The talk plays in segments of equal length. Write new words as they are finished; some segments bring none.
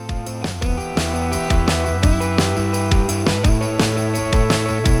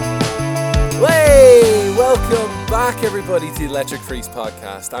back, everybody, to the Electric Freeze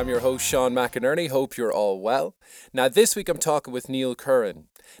podcast. I'm your host, Sean McInerney. Hope you're all well. Now, this week I'm talking with Neil Curran.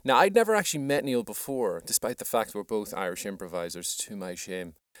 Now, I'd never actually met Neil before, despite the fact we're both Irish improvisers, to my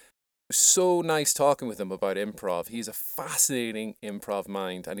shame. It was so nice talking with him about improv. He's a fascinating improv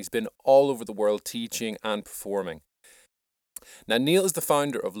mind, and he's been all over the world teaching and performing. Now, Neil is the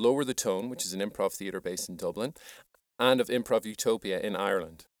founder of Lower the Tone, which is an improv theatre based in Dublin, and of Improv Utopia in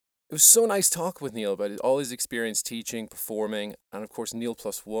Ireland. It was so nice talking with Neil about all his experience teaching, performing, and of course Neil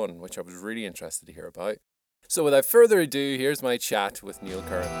Plus One, which I was really interested to hear about. So without further ado, here's my chat with Neil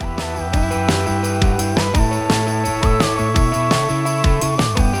Curran.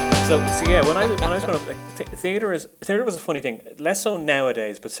 So yeah, when I was growing up, theatre was a funny thing. Less so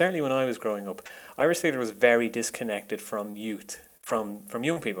nowadays, but certainly when I was growing up, Irish theatre was very disconnected from youth, from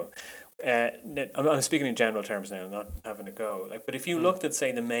young people. I'm speaking in general terms now, not having a go. But if you looked at,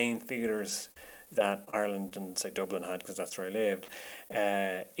 say, the main theatres that Ireland and, say, Dublin had, because that's where I lived,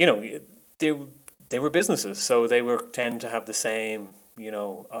 they were businesses, so they were tend to have the same,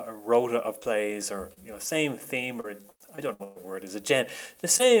 a rota of plays, or same theme, or I don't know what the word is, the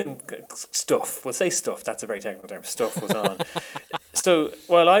same stuff. We'll say stuff. That's a very technical term. Stuff was on. So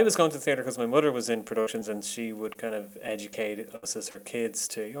while I was going to theatre, because my mother was in productions, and she would kind of educate us as her kids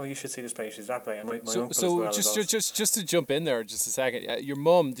to, you should see this play, you should see that play. And my uncle as well. Just to jump in there just a second, your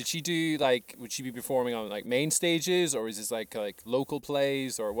mum, did she do would she be performing on main stages, or is this like local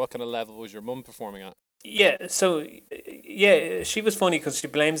plays, or what kind of level was your mum performing at? Yeah, so she was funny because she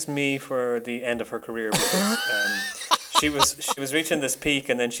blames me for the end of her career because she was reaching this peak,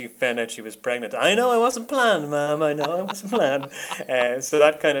 and then she found out she was pregnant. I know I wasn't planned, Mum. I know I wasn't planned. So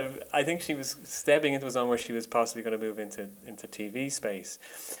that kind of, I think she was stepping into a zone where she was possibly going to move into TV space.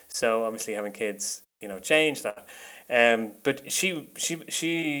 So obviously having kids, changed that. But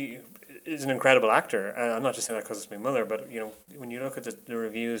she is an incredible actor. I'm not just saying that because it's my mother, but when you look at the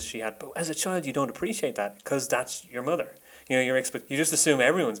reviews she had, but as a child you don't appreciate that because that's your mother. You just assume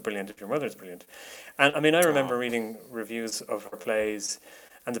everyone's brilliant if your mother's brilliant. And I mean, I remember reading reviews of her plays,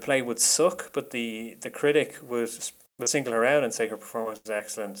 and the play would suck, but the critic would single her out and say her performance was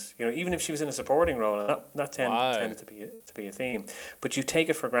excellent. Even if she was in a supporting role, and that tended to be a theme. But you take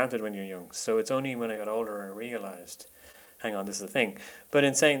it for granted when you're young. So it's only when I got older I realised, hang on, this is the thing. But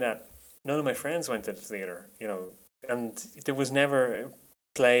in saying that, none of my friends went to the theatre, and there was never a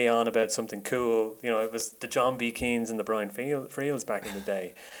play on about something cool. It was the John B. Keanes and the Brian Friels back in the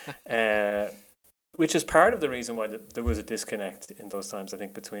day, which is part of the reason why there was a disconnect in those times, I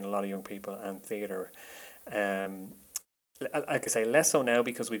think, between a lot of young people and theatre. Like I say, less so now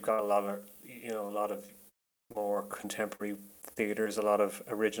because we've got a lot of more contemporary theatres, a lot of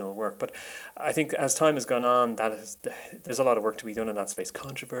original work. But I think as time has gone on, there's a lot of work to be done in that space.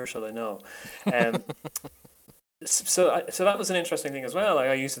 Controversial, I know. So that was an interesting thing as well.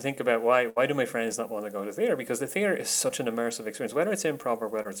 I used to think about why do my friends not want to go to theatre? Because the theatre is such an immersive experience, whether it's improv or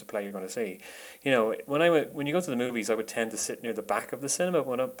whether it's a play you're going to see. When you go to the movies, I would tend to sit near the back of the cinema,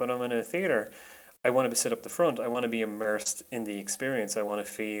 but I'm in a theatre, I want to sit up the front. I want to be immersed in the experience. I want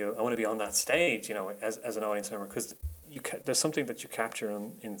to be on that stage, as an audience member, because there's something that you capture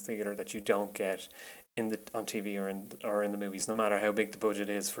in theatre that you don't get on TV or in the movies. No matter how big the budget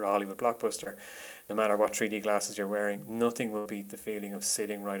is for a Hollywood blockbuster, no matter what 3D glasses you're wearing, nothing will beat the feeling of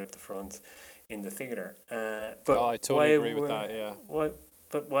sitting right at the front in the theatre. But I totally agree with that. Yeah.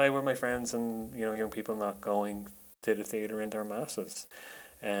 Why were my friends and young people not going to the theatre in their masses?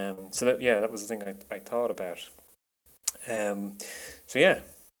 So that was the thing I thought about. So yeah,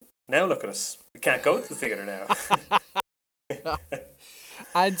 now look at us. We can't go to the theatre now.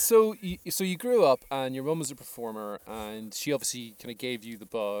 And so you grew up, and your mum was a performer, and she obviously kind of gave you the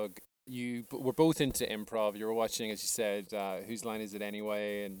bug. You were both into improv. You were watching, as you said, Whose Line Is It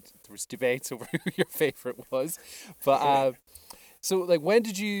Anyway? And there was debates over who your favorite was. But so when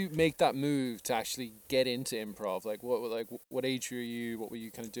did you make that move to actually get into improv? What age were you? What were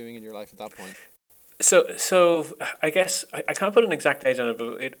you kind of doing in your life at that point? So I guess I can't put an exact age on it,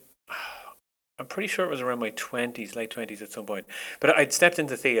 but I'm pretty sure it was around my 20s, late 20s at some point. But I'd stepped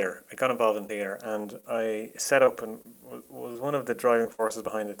into theatre. I got involved in theatre, and I set up and was one of the driving forces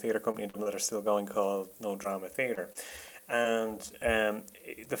behind the theatre company in Dublin that are still going, called No Drama Theatre. And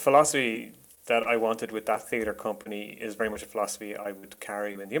the philosophy that I wanted with that theatre company is very much a philosophy I would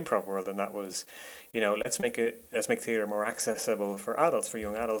carry in the improv world, and that was, let's make theatre more accessible for adults, for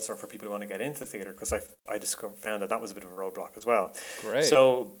young adults, or for people who want to get into theatre, because I found that was a bit of a roadblock as well. Great.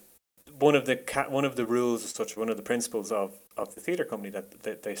 So one of the rules as such, one of the principles of the theatre company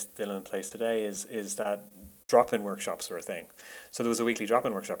that they still in place today is that drop-in workshops were a thing. So there was a weekly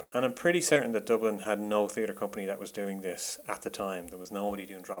drop-in workshop, and I'm pretty certain that Dublin had no theatre company that was doing this at the time. There was nobody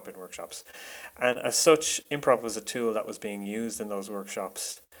doing drop-in workshops, and as such, improv was a tool that was being used in those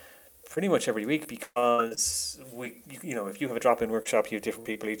workshops pretty much every week, because if you have a drop-in workshop, you have different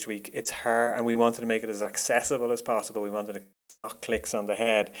people each week. It's hard, and we wanted to make it as accessible as possible. We wanted to knock clicks on the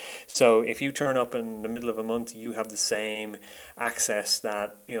head. So if you turn up in the middle of a month, you have the same access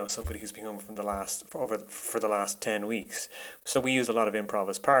that somebody who's been home for the last 10 weeks. So we use a lot of improv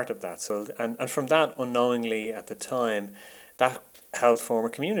as part of that. So and from that, unknowingly at the time, that helped form a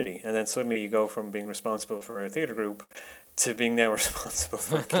community, and then suddenly you go from being responsible for a theatre group to being now responsible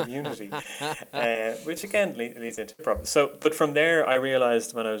for a community, which again leads into improv. So, but from there, I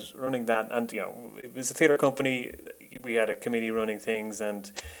realized when I was running that, and it was a theatre company, we had a committee running things, and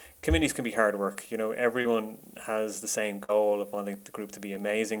committees can be hard work. Everyone has the same goal of wanting the group to be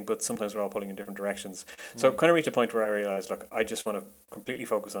amazing, but sometimes we're all pulling in different directions. So I kind of reached a point where I realized, look, I just want to completely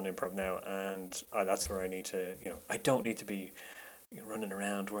focus on improv now, and that's where I need to, I don't need to be running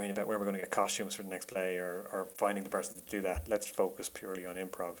around worrying about where we're going to get costumes for the next play, or finding the person to do that. Let's focus purely on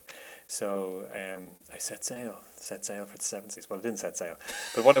improv. So I set sail for the 7 Seas. Well, I didn't set sail,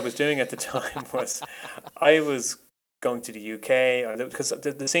 but what I was doing at the time was I was going to the UK, because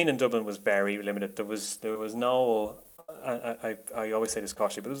the scene in Dublin was very limited. There was no, I always say this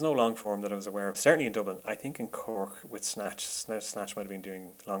cautiously, but there was no long form that I was aware of. Certainly in Dublin. I think in Cork with Snatch might have been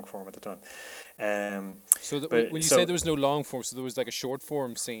doing long form at the time. When you say there was no long form, so there was like a short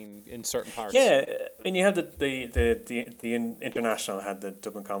form scene in certain parts. Yeah, I mean, you have the international had the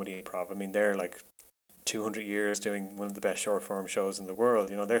Dublin Comedy Improv. I mean, they're like 200 years doing one of the best short form shows in the world.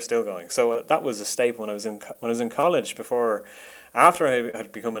 They're still going. So that was a staple when I was in college, after I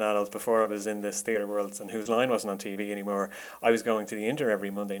had become an adult, before I was in this theatre world, and whose line wasn't on TV anymore. I was going to the Inter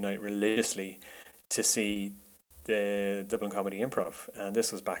every Monday night religiously to see the Dublin Comedy Improv, and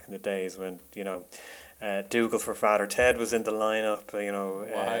this was back in the days when Dougal for Father Ted was in the lineup.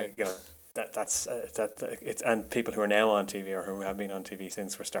 It's, and people who are now on TV or who have been on TV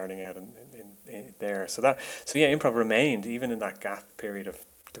since were starting out in there. So improv remained, even in that gap period of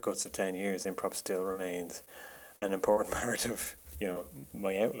the guts of 10 years. Improv still remains an important part of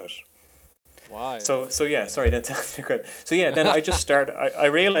my outlet. Why? So yeah, sorry. Then then I just started. I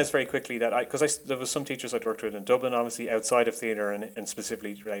realized very quickly that there was some teachers I'd worked with in Dublin, obviously outside of theatre and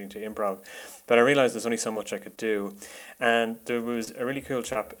specifically relating to improv, but I realized there's only so much I could do, and there was a really cool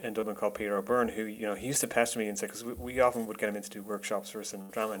chap in Dublin called Peter O'Byrne who he used to pester me and say, because we often would get him in to do workshops for us in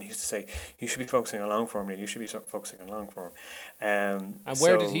drama, and he used to say, you should be focusing on long form, Neil. You should be focusing on long form. And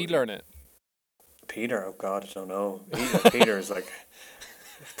where did he learn it? Peter, oh God, I don't know. Peter is like.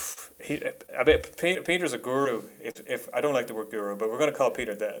 Peter's a guru. If I don't like the word guru, but we're going to call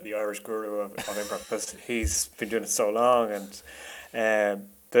Peter the Irish guru of improv, because he's been doing it so long. And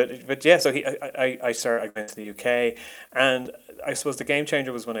but yeah, so I went to the UK, and I suppose the game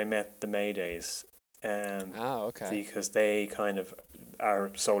changer was when I met the Maydays. Okay. Because they kind of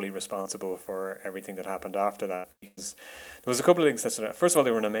are solely responsible for everything that happened after that. Because there was a couple of things that first of all,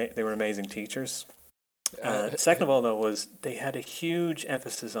 they were amazing teachers. Second of all, though, was they had a huge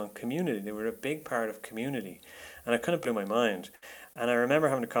emphasis on community. They were a big part of community, and it kind of blew my mind. And I remember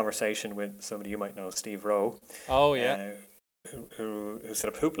having a conversation with somebody you might know, Steve Rowe. Oh yeah, who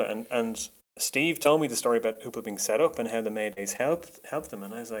set up Hoopla, and Steve told me the story about Hoopla being set up and how the Maydays helped them,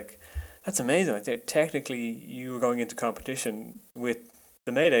 and I was like, that's amazing. Like, technically, you were going into competition with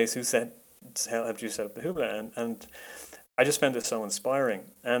the Maydays who helped you set up the Hoopla, and I just found it so inspiring.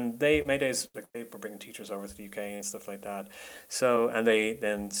 And Maydays, like, they were bringing teachers over to the UK and stuff like that. So, and they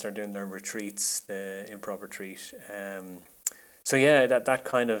then started doing their retreats, the improv retreat. So yeah, that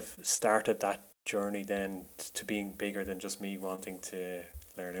kind of started that journey then to being bigger than just me wanting to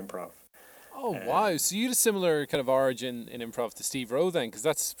learn improv. Oh wow! So you had a similar kind of origin in improv to Steve Rowe then, because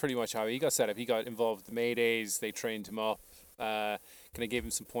that's pretty much how he got set up. He got involved with the Maydays. They trained him up. Kind of gave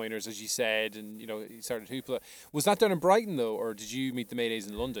him some pointers, as you said, and he started Hoopla. Was that done in Brighton though, or did you meet the Maydays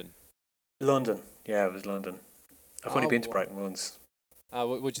in London? London, yeah, it was London. I've only been to Brighton once.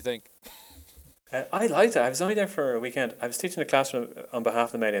 What'd you think? I liked it. I was only there for a weekend. I was teaching a class on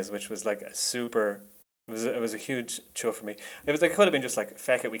behalf of the Maydays, which was like it was a huge chuff for me. It could have been just like,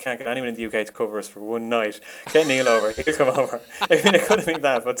 feck it, we can't get anyone in the UK to cover us for one night. Get Neil over, he'll come over. I mean, it could have been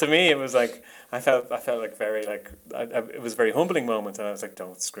that, but to me it was like, I felt like very like, it was a very humbling moment, and I was like,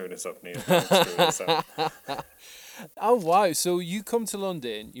 don't screw this up, Neil. Don't screw this up. Oh wow! So you come to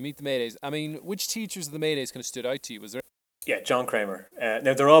London, you meet the Maydays. I mean, which teachers of the Maydays kind of stood out to you? Was there? Yeah, John Kramer.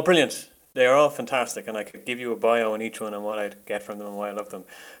 Now they're all brilliant. They are all fantastic, and I could give you a bio on each one and what I'd get from them and why I love them.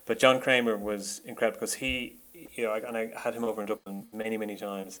 But John Kramer was incredible because he I had him over in Dublin many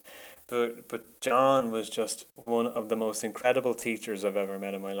times, but John was just one of the most incredible teachers I've ever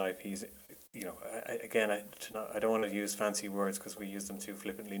met in my life. He's, I don't want to use fancy words because we use them too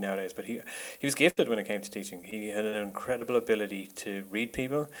flippantly nowadays, but he was gifted when it came to teaching. He had an incredible ability to read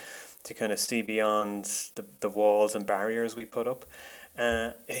people, to kind of see beyond the walls and barriers we put up.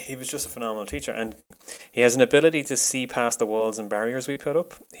 He was just a phenomenal teacher, and he has an ability to see past the walls and barriers we put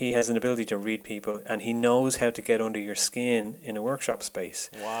up. He has an ability to read people, and he knows how to get under your skin in a workshop space.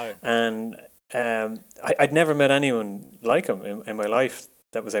 Wow. And I'd never met anyone like him in my life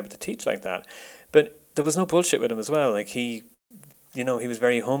that was able to teach like that. But there was no bullshit with him as well. Like he was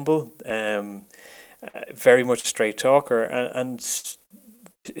very humble, very much a straight talker, and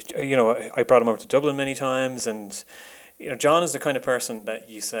I brought him over to Dublin many times, and John is the kind of person that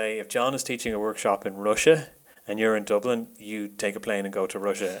you say, if John is teaching a workshop in Russia and you're in Dublin, you take a plane and go to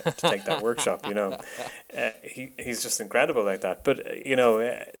Russia to take that workshop. He's just incredible like that. But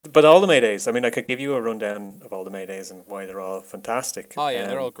but all the Maydays, I mean, I could give you a rundown of all the Maydays and why they're all fantastic. Oh yeah,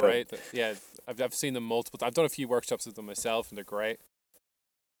 they're all great. Yeah, I've seen them multiple. I've done a few workshops with them myself, and they're great.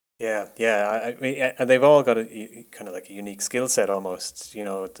 Yeah. I mean, and they've all got a kind of like a unique skill set almost,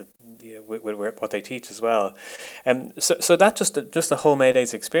 with what they teach as well. And so that just the whole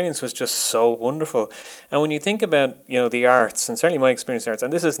Maydays experience was just so wonderful. And when you think about, the arts, and certainly my experience in arts,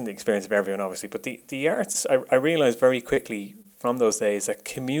 and this isn't the experience of everyone obviously, but the arts, I realized very quickly from those days that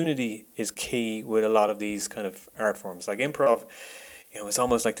community is key with a lot of these kind of art forms. Like improv, it's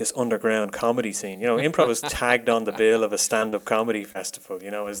almost like this underground comedy scene. Improv is tagged on the bill of a stand-up comedy festival.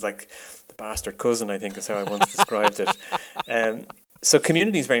 It's like the bastard cousin, I think is how I once described it. So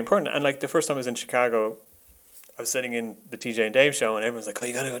community is very important. And like the first time I was in Chicago, I was sitting in the TJ and Dave show, and everyone's like, "Oh,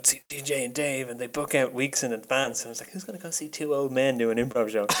 you got to go see TJ and Dave," and they book out weeks in advance. And I was like, "Who's going to go see two old men do an improv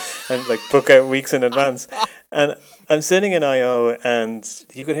show?" And like book out weeks in advance. And I'm sitting in IO, and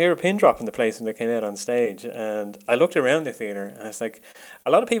you could hear a pin drop in the place when they came out on stage. And I looked around the theater, and I was like,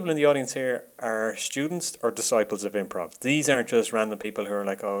 a lot of people in the audience here are students or disciples of improv. These aren't just random people who are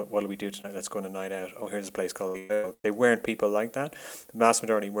like, "Oh, what do we do tonight? Let's go on a night out. Oh, here's a place called." They weren't people like that. The vast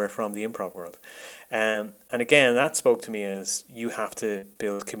majority were from the improv world. And again, that spoke to me as you have to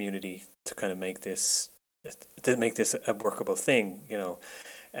build community to kind of make this a workable thing,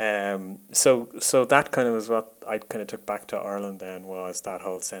 So that kind of was what I kind of took back to Ireland then, was that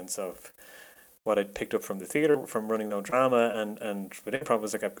whole sense of what I'd picked up from the theatre, from running No Drama, and with improv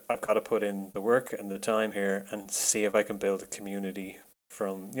was like, I've got to put in the work and the time here and see if I can build a community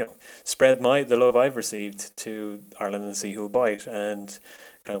from, spread the love I've received to Ireland and see who'll bite, and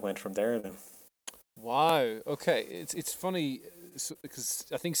kind of went from there then. Wow. Okay. It's funny because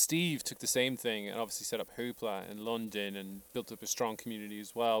I think Steve took the same thing and obviously set up Hoopla in London and built up a strong community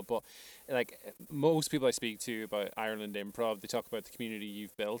as well. But like most people I speak to about Ireland improv, they talk about the community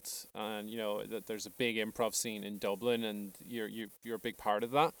you've built, and that there's a big improv scene in Dublin, and you're a big part of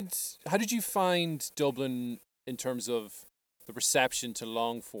that. How did you find Dublin in terms of the reception to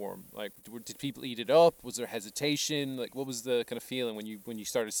long form? Like, did people eat it up? Was there hesitation? Like, what was the kind of feeling when you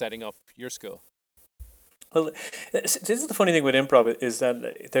started setting up your school? Well, this is the funny thing with improv, is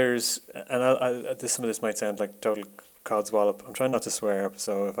that there's, and some of this might sound like total codswallop. I'm trying not to swear,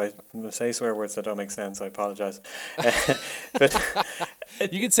 so if I say swear words that don't make sense, I apologise. But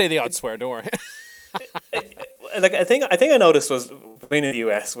you can say the odd swear, don't worry. Like I think I noticed was being in the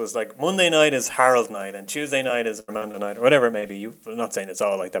US was like Monday night is Harold night and Tuesday night is Armando night or whatever it may be. I'm not saying it's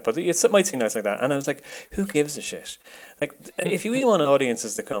all like that, but it might seem nice like that. And I was like, who gives a shit? Like, if you want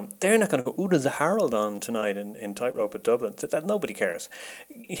audiences to come, they're not going to go, "Ooh, there's a Harold on tonight in Tightrope at Dublin." That nobody cares.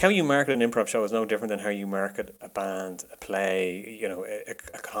 How you market an improv show is no different than how you market a band, a play,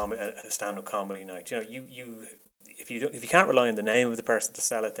 a stand-up comedy night. If you can't rely on the name of the person to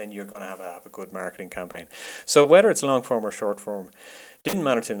sell it, then you're going to have a good marketing campaign. So whether it's long form or short form, didn't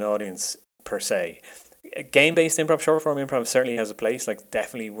matter to an audience per se. Game-based improv, short form improv certainly has a place. Like,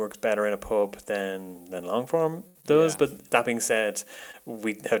 definitely works better in a pub than long form does. Yeah. But that being said,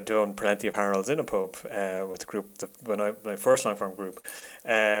 we had done plenty of Harolds in a pub with the group, my first long form group.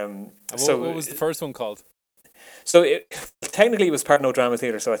 What was the first one called? So technically it was part No Drama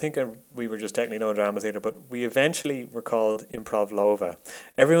Theatre, so I think we were just technically No Drama Theatre, but we eventually were called Improv Lova.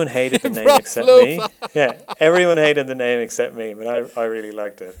 Everyone hated the name except me. Yeah, everyone hated the name except me, but I really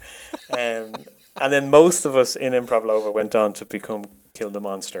liked it. And then most of us in Improv Lova went on to become Kill the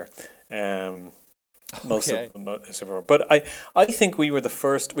Monster. Most of them, but I think we were the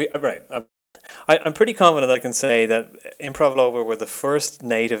first. I'm pretty confident I can say that Improv Lova were the first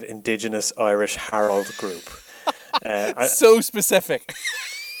native Indigenous Irish Harold group. So specific.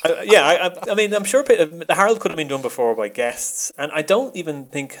 I mean, I'm sure the Harold could have been done before by guests, and I don't even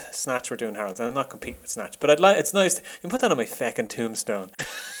think Snatch were doing Harold. I'm not competing with Snatch, but I'd like. It's nice. You can put that on my feckin' tombstone.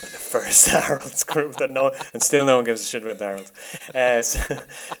 The first Harold's group that and still no one gives a shit about the Harold.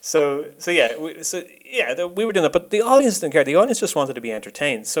 We were doing that, but the audience didn't care. The audience just wanted to be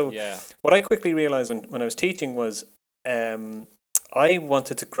entertained. So Yeah. what I quickly realized when I was teaching was, I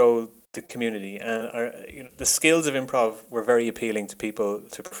wanted to grow the community, and the skills of improv were very appealing to people,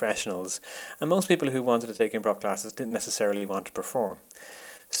 to professionals, and most people who wanted to take improv classes didn't necessarily want to perform.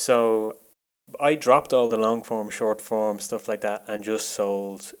 So I dropped all the long form, short form stuff like that, and just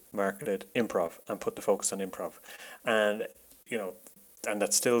marketed improv, and put the focus on improv, and and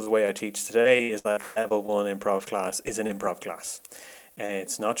that's still the way I teach today. Is that level 1 improv class is an improv class.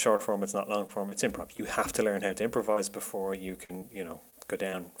 It's not short form, it's not long form, it's improv. You have to learn how to improvise before you can, go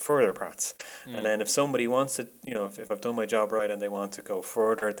down further parts. And then if somebody wants to, if I've done my job right and they want to go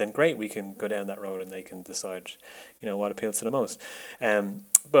further, then great, we can go down that road and they can decide, what appeals to the most.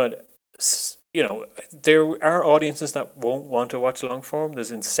 But there are audiences that won't want to watch long form.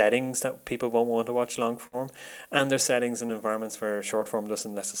 There's in settings that people won't want to watch long form, and there's settings and environments where short form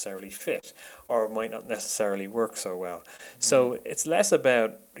doesn't necessarily fit or might not necessarily work so well. So it's less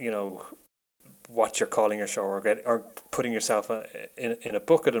about what you're calling your show or putting yourself in a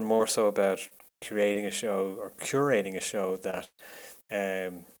bucket, and more so about creating a show or curating a show that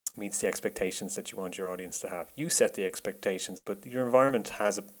meets the expectations that you want your audience to have. You set the expectations, but your environment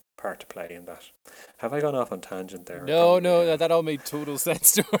has a part to play in that. Have I gone off on tangent there? No, that all made total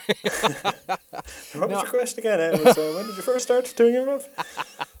sense to me. What was your question again? It was, when did you first start doing improv?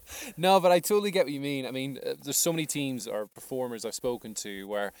 No, but I totally get what you mean. I mean, there's so many teams or performers I've spoken to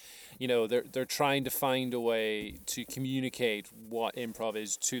where, they're trying to find a way to communicate what improv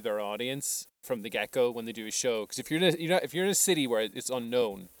is to their audience from the get-go when they do a show. Because if you're in a city where it's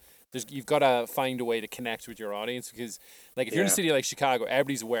unknown, you've got to find a way to connect with your audience, because if you're in a city like Chicago,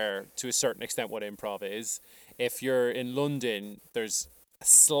 everybody's aware to a certain extent what improv is. If you're in London, there's a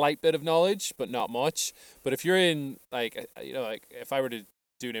slight bit of knowledge, but not much. But if you're in if I were to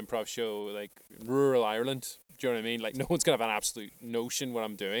do an improv show like rural Ireland, do you know what I mean? No one's gonna have an absolute notion what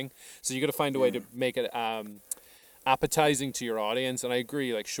I'm doing. So you got to find a way to make it appetizing to your audience. And I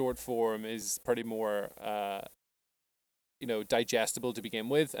agree, short form is pretty more digestible to begin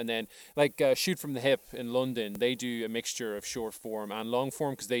with, and then Shoot from the Hip in London, they do a mixture of short form and long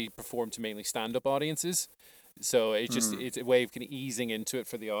form because they perform to mainly stand-up audiences, so it's a way of kind of easing into it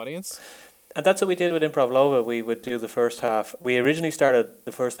for the audience. And that's what we did with Improvlova. We would do the first half. We originally started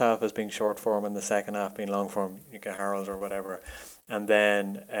the first half as being short form and the second half being long form, you get Harold or whatever. And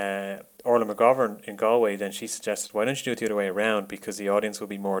then Orla McGovern in Galway, then she suggested, why don't you do it the other way around, because the audience will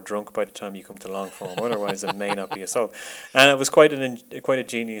be more drunk by the time you come to long form, otherwise it may not be a sold. And it was quite a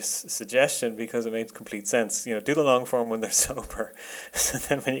genius suggestion, because it made complete sense. Do the long form when they're sober, so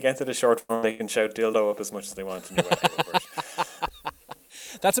then when you get to the short form they can shout dildo up as much as they want and you went over it.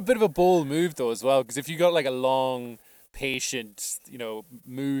 That's a bit of a bold move though as well, because if you got a long, patient,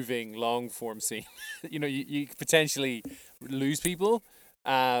 moving long form scene, you potentially lose people.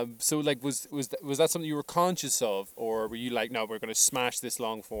 So was that something you were conscious of, or were you no, we're going to smash this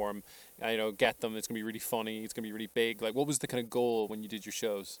long form, get them, it's going to be really funny, it's going to be really big? What was the kind of goal when you did your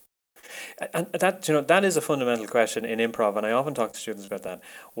shows? And that is a fundamental question in improv, and I often talk to students about that.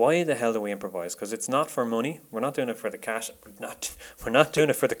 Why the hell do we improvise? Because it's not for money. We're not doing it for the cash. We're not doing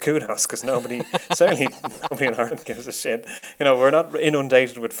it for the kudos, because certainly nobody in Ireland gives a shit. We're not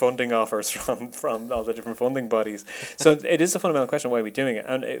inundated with funding offers from all the different funding bodies. So it is a fundamental question, why are we doing it?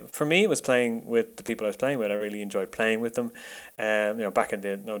 And for me, it was playing with the people I was playing with. I really enjoyed playing with them. Back in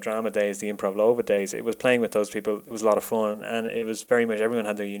the No Drama days, the Improvlova days, it was playing with those people. It was a lot of fun, and it was very much, everyone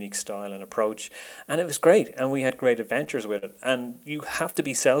had their unique style and approach, and it was great, and we had great adventures with it. And you have to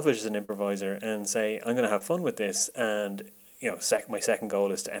be selfish as an improviser and say, I'm going to have fun with this, and my second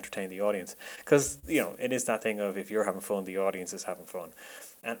goal is to entertain the audience, because it is that thing of, if you're having fun, the audience is having fun,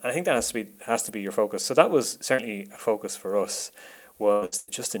 and I think that has to be your focus. So that was certainly a focus for us, was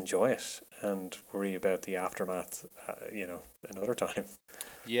just enjoy it and worry about the aftermath another time.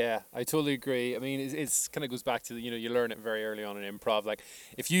 Yeah, I totally agree. I mean, it's kind of goes back to you learn it very early on in improv.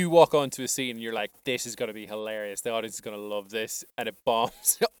 If you walk onto a scene and you're like, this is going to be hilarious, the audience is going to love this, and it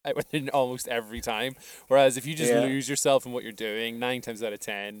bombs almost every time. Whereas if you just lose yourself in what you're doing, 9 times out of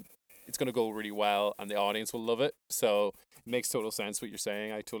 10, it's going to go really well and the audience will love it. So it makes total sense what you're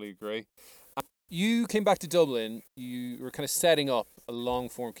saying. I totally agree. You came back to Dublin, you were kind of setting up a long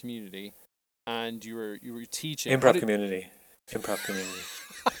form community, and you were teaching Improv community.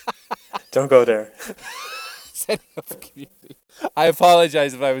 Don't go there. setting up a community. I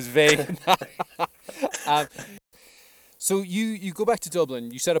apologize if I was vague. um, so you go back to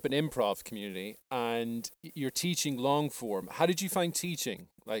Dublin, you set up an improv community, and you're teaching long form. How did you find teaching?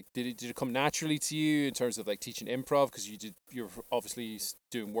 Like, did it come naturally to you in terms of like teaching improv because you're obviously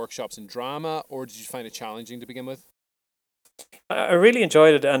doing workshops in drama, or did you find it challenging to begin with? I really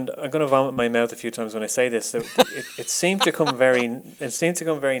enjoyed it, and I'm going to vomit my mouth a few times when I say this. So it seemed to come very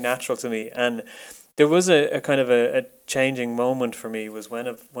natural to me, and there was a kind of a changing moment for me was when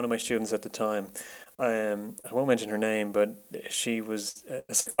one of my students at the time, I won't mention her name, but she was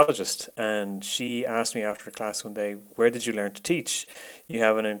a psychologist, and she asked me after class one day, "Where did you learn to teach? You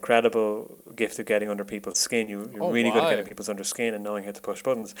have an incredible gift of getting under people's skin. You're Oh really good at wow. getting people's under skin and knowing how to push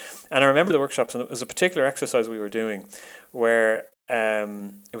buttons." And I remember the workshops, and it was a particular exercise we were doing where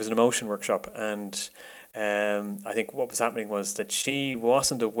it was an emotion workshop, and I think what was happening was that she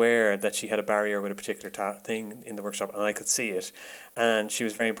wasn't aware that she had a barrier with a particular thing in the workshop, and I could see it. And she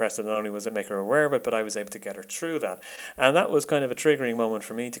was very impressed that not only was it make her aware of it, but I was able to get her through that. And that was kind of a triggering moment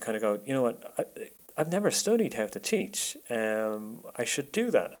for me to kind of go, you know what, I've never studied how to teach. I should do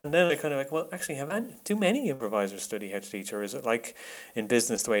that. And then I kind of like, well, actually, do many improvisers study how to teach, or is it like in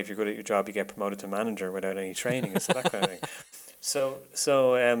business the way if you're good at your job, you get promoted to manager without any training? It's that kind of thing. So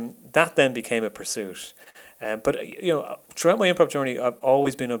that then became a pursuit. But throughout my improv journey, I've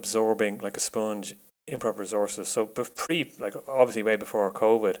always been absorbing like a sponge improv resources. So like obviously way before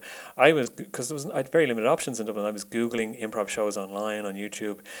COVID, I had very limited options in Dublin. I was googling improv shows online on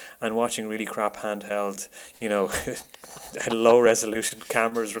YouTube and watching really crap handheld, low resolution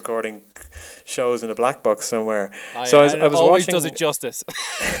cameras recording shows in a black box somewhere. So And I it was always watching. does it justice.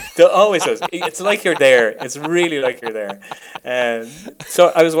 It always does. It's like you're there. It's really like you're there.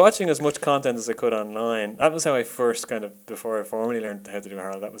 So I was watching as much content as I could online. That was how I first before I formally learned how to do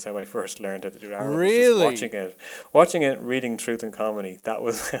Harold, that was how I first learned how to do Harold. Was just Really? watching it, reading Truth and Comedy. That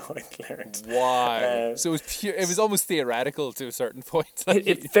was how I learned. Wow. Uh, So it was pure, it was almost theoretical to a certain point.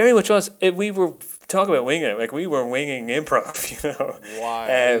 it very much was. We were talking about winging it. Like we were winging improv, Wow,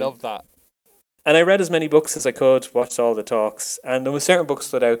 I Um, love that. and I read as many books as I could, watched all the talks, and there were certain books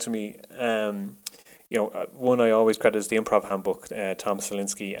stood out to me. One I always credit is the Improv Handbook, Tom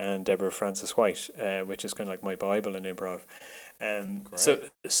Salinsky and Deborah Francis White, which is kind of like my Bible in improv. So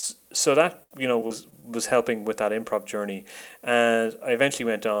Great. so that was helping with that improv journey, and I eventually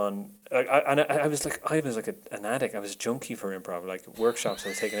went on. I was like an addict. I was a junkie for improv, like workshops. I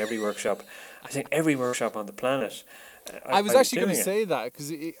was taking every workshop. I was taking every workshop on the planet. I was I was actually going doing to it. say that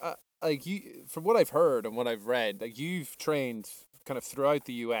because, like, from what I've heard and what I've read, like you've trained kind of throughout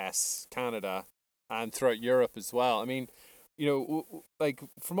the U.S., Canada, and throughout Europe as well. I mean, like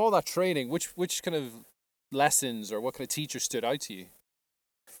from all that training, which kind of lessons or what kind of teacher stood out to you?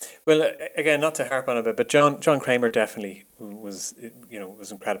 Well, again, not to harp on it, but John Kramer definitely was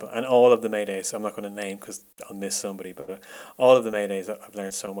incredible, and all of the Maydays. I'm not going to name because I'll miss somebody, but all of the Maydays I've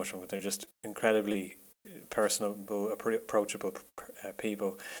learned so much from. They're just incredibly personable, approachable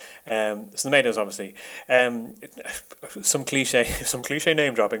people. So the Maydays, obviously, some cliche, some cliche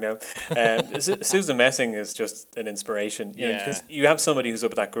name dropping now. Susan Messing is just an inspiration. Yeah. Because you have somebody who's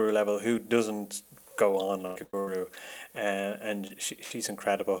up at that guru level who doesn't go on like a guru, and she's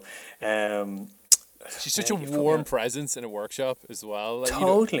incredible. Um, She's such a you've put me warm on. presence in a workshop as well. Like,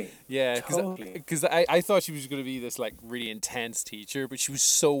 Totally, yeah, totally. because I thought she was going to be this like really intense teacher, but she was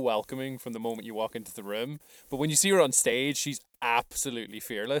so welcoming from the moment you walk into the room. But when you see her on stage, she's absolutely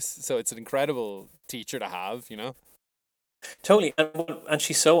fearless. So it's an incredible teacher to have. Totally, and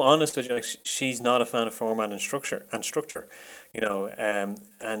she's so honest with you. Like she's not a fan of format and structure, and he's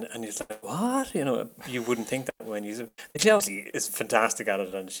like, what? You wouldn't think that when she obviously is fantastic at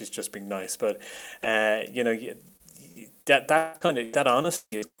it, and she's just being nice. But, that kind of that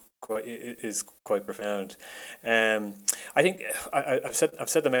honesty is quite profound. I think I've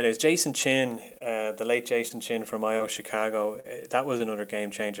said the many days. Jason Chin, the late Jason Chin from IO Chicago, that was another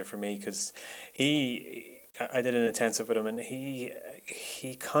game changer for me because I did an intensive with him, and he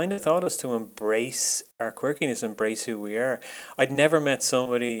kind of taught us to embrace our quirkiness, embrace who we are. I'd never met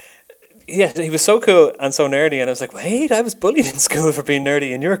somebody. Yeah, he was so cool and so nerdy, and I was like, wait, I was bullied in school for being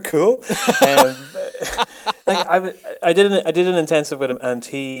nerdy, and you're cool. Um, like I did an intensive with him, and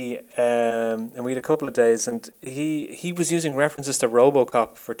and we had a couple of days, and he was using references to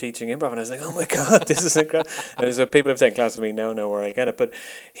RoboCop for teaching improv, and I was like, oh my god, this is incredible. And so people who've taken classes with me now know where I get it, but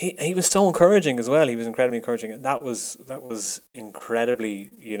he was so encouraging as well. He was incredibly encouraging, and that was incredibly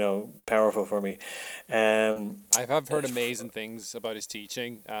powerful for me. I've heard amazing things about his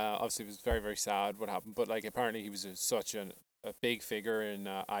teaching. Obviously, it was very, very sad what happened, but like apparently he was such a big figure in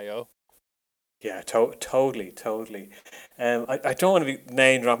IO. Yeah, totally. I don't want to be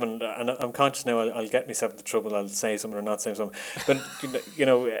name dropping, and I'm conscious now. I'll get myself into trouble. I'll say something or not say something.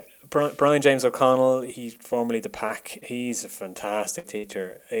 But Brian James O'Connell, he's formerly the Pack. He's a fantastic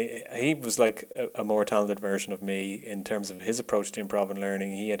teacher. He was like a more talented version of me in terms of his approach to improv and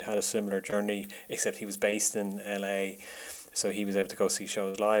learning. He had a similar journey, except he was based in LA, so he was able to go see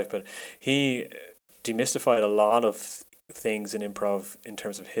shows live. But he demystified a lot of things in improv in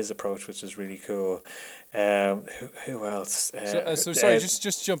terms of his approach, which is really cool. Who else? So sorry,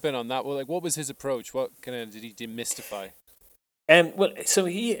 just jump in on that. Well, like, what was his approach? What kind of did he demystify? Well,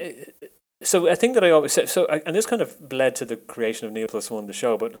 so I think that I always said and this kind of led to the creation of Neil Plus One, the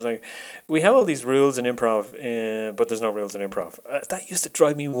show. But like, we have all these rules in improv, but there's no rules in improv. That used to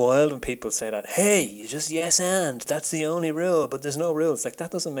drive me wild when people say that. Hey, you just yes and that's the only rule, but there's no rules. Like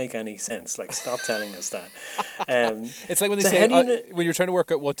that doesn't make any sense. Like stop telling us that. It's like when they so say when you're trying to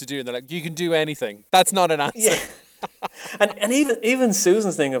work out what to do, and they're like, "You can do anything." That's not an answer. Yeah. And even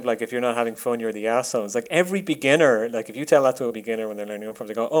Susan's thing of like, if you're not having fun, you're the asshole. It's like every beginner, like if you tell that to a beginner when they're learning improv,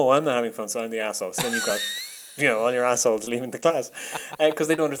 they go, "Oh, I'm not having fun, so I'm the asshole." So then you've got, all your assholes leaving the class because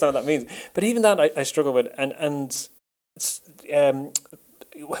they don't understand what that means. But even that, I struggle with. And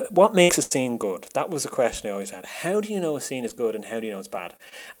what makes a scene good? That was a question I always had. How do you know a scene is good and how do you know it's bad?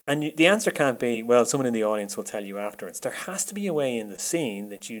 And the answer can't be, well, someone in the audience will tell you afterwards. There has to be a way in the scene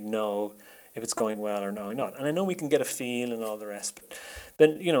that you know if it's going well or not. And I know we can get a feel and all the rest, but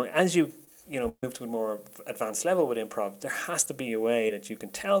then, as you move to a more advanced level with improv, there has to be a way that you can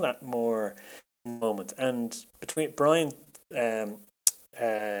tell that more in the moment. And between Brian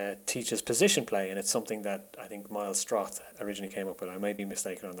teaches position play, and it's something that I think Miles Stroth originally came up with. I may be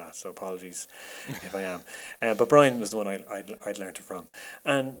mistaken on that, so apologies if I am. But Brian was the one I'd learned it from.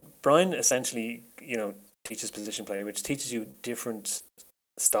 And Brian essentially, teaches position play, which teaches you different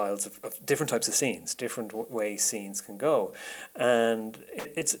styles of different types of scenes, different ways scenes can go. And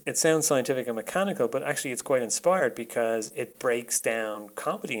it sounds scientific and mechanical, but actually it's quite inspired because it breaks down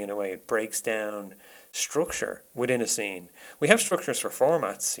comedy in a way. It breaks down structure within a scene. We have structures for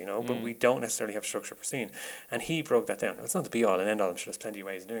formats, but we don't necessarily have structure for scene. And he broke that down. It's not the be all and end all. I'm sure there's plenty of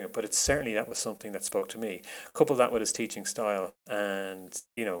ways of doing it, but it's certainly that was something that spoke to me. Couple that with his teaching style, and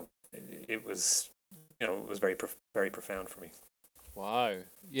it was very profound for me. Wow.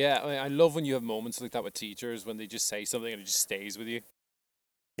 Yeah, I love when you have moments like that with teachers when they just say something and it just stays with you.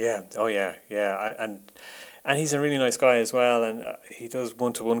 Yeah. Oh, yeah. Yeah. And he's a really nice guy as well. And he does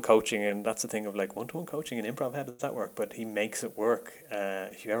one-to-one coaching. And that's the thing of like one-to-one coaching in improv. How does that work? But he makes it work.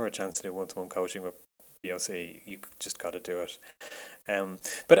 If you ever have a chance to do one-to-one coaching with BOC, you just got to do it.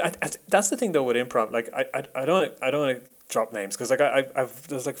 But that's the thing though with improv. Like I don't want to drop names because like I've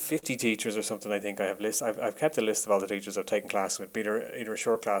there's like 50 teachers or something. I think I have lists. I've kept a list of all the teachers I've taken class with, either a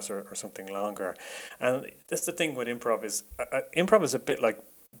short class or something longer. And that's the thing with improv is improv is a bit like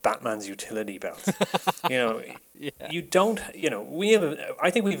Batman's utility belt. Yeah. You don't. I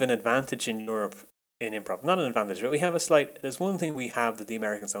think we have an advantage in Europe in improv. Not an advantage, but we have there's one thing we have that the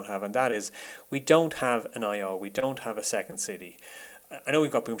Americans don't have, and that is we don't have an IO. We don't have a second city. I know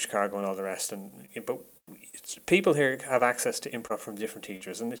we've got Boom Chicago and all the rest, but people here have access to improv from different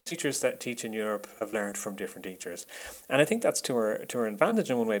teachers, and the teachers that teach in Europe have learned from different teachers, and I think that's to our advantage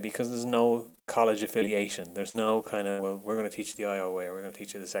in one way because there's no college affiliation. There's no kind of, well, we're going to teach the IO way, or we're going to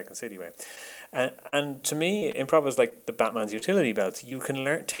teach you the second city way, and to me, improv is like the Batman's utility belt. You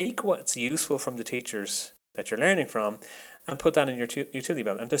can take what's useful from the teachers that you're learning from, and put that in your utility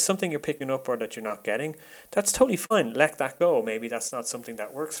belt. And if there's something you're picking up or that you're not getting, that's totally fine. Let that go. Maybe that's not something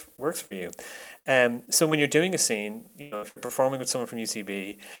that works for you. So when you're doing a scene, if you're performing with someone from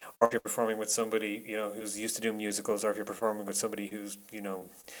UCB, or if you're performing with somebody, who's used to doing musicals, or if you're performing with somebody who's,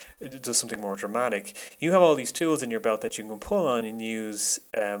 does something more dramatic, you have all these tools in your belt that you can pull on and use,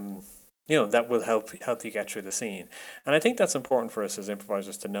 that will help you get through the scene. And I think that's important for us as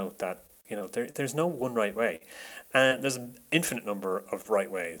improvisers to note that, there's no one right way, and there's an infinite number of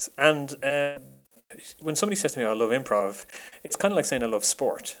right ways. And when somebody says to me, "I love improv," it's kind of like saying I love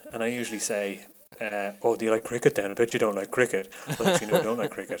sport, and I usually say, "Oh, do you like cricket then? I bet you don't like cricket." Well, if you don't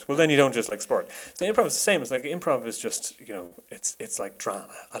like cricket, well then you don't just like sport. So improv is the same. It's like improv is just it's like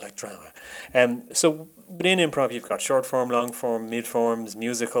drama. I like drama. So within improv, you've got short form, long form, mid forms,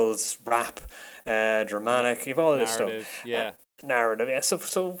 musicals, rap, dramatic. You've all of this stuff. Yeah. Narrative. Yeah.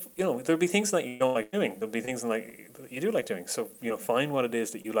 So there'll be things that you don't like doing. There'll be things like you do like doing. So find what it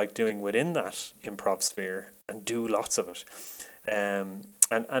is that you like doing within that improv sphere and do lots of it. And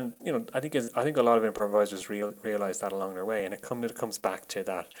I think a lot of improvisers realize that along their way, and it comes back to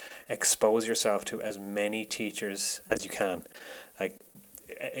that: expose yourself to as many teachers as you can. Like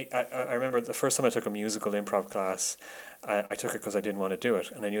I remember the first time I took a musical improv class, I took it because I didn't want to do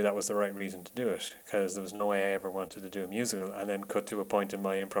it, and I knew that was the right reason to do it, because there was no way I ever wanted to do a musical. And then cut to a point in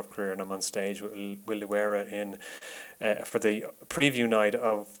my improv career, and I'm on stage with Will Luera in for the preview night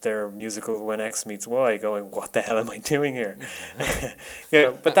of their musical When X Meets Y, going, what the hell am I doing here?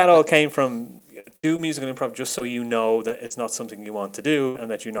 Yeah, but that all came from do musical improv just so you know that it's not something you want to do and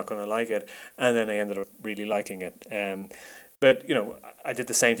that you're not going to like it. And then I ended up really liking it. But I did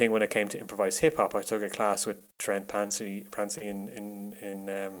the same thing when it came to improvised hip hop. I took a class with Trent Pansy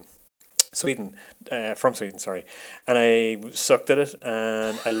in Sweden, from Sweden, sorry, and I sucked at it,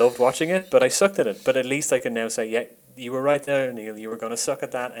 and I loved watching it, but I sucked at it. But at least I can now say, yeah, you were right there, Neil. You were going to suck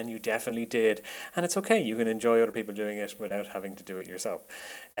at that, and you definitely did. And it's okay. You can enjoy other people doing it without having to do it yourself.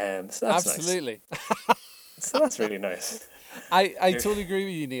 So that's Absolutely. Nice. So that's really nice. I totally agree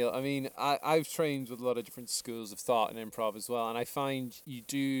with you, Neil. I mean, I've trained with a lot of different schools of thought and improv as well, and I find you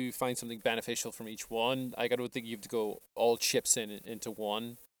do find something beneficial from each one. Like, I don't think you have to go all chips into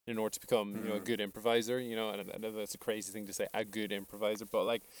one in order to become a good improviser. And I know that's a crazy thing to say, a good improviser, but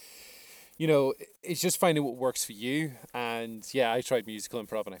like, it's just finding what works for you. And yeah, I tried musical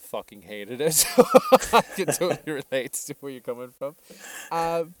improv and I fucking hated it. So I can totally relate to where you're coming from.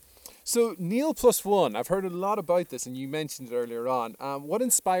 So Neil Plus One, I've heard a lot about this, and you mentioned it earlier on. What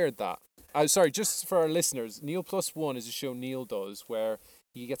inspired that? Sorry, just for our listeners, Neil Plus One is a show Neil does where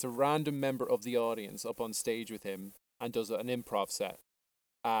he gets a random member of the audience up on stage with him and does an improv set.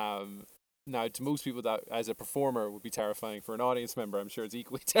 Now, to most people, that as a performer would be terrifying. For an audience member, I'm sure it's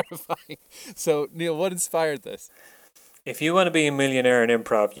equally terrifying. So, Neil, what inspired this? If you want to be a millionaire in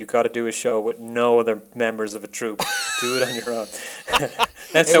improv, you got to do a show with no other members of a troupe. Do it on your own.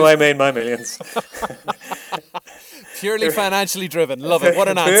 That's how I made my millions. Purely financially driven. Love it. What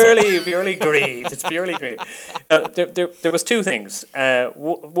an answer. Purely greed. It's purely greed. There was two things.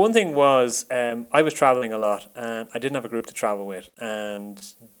 One thing was I was traveling a lot, and I didn't have a group to travel with, and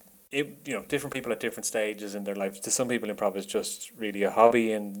different people at different stages in their lives. To some people, improv is just really a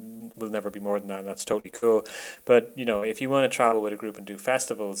hobby and will never be more than that, and that's totally cool. But, if you want to travel with a group and do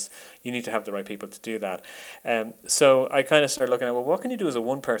festivals, you need to have the right people to do that. So I kind of started looking at, well, what can you do as a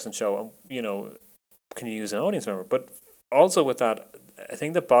one-person show? And, can you use an audience member? But also with that, I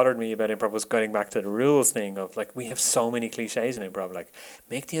think that bothered me about improv was going back to the rules thing of, like, we have so many cliches in improv, like,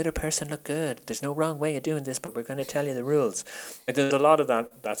 make the other person look good. There's no wrong way of doing this, but we're going to tell you the rules. Like, there's a lot of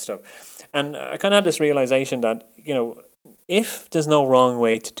that stuff. And I kind of had this realization that, if there's no wrong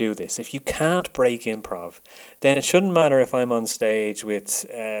way to do this, if you can't break improv, then it shouldn't matter if I'm on stage with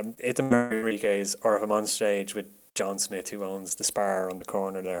Ithamar Enriquez or if I'm on stage with John Smith, who owns the Spar on the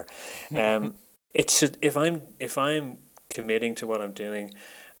corner there. It should, if I'm committing to what I'm doing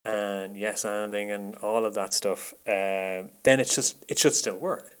and yes anding and all of that stuff, then it should still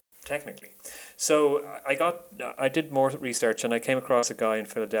work technically. So I did more research, and I came across a guy in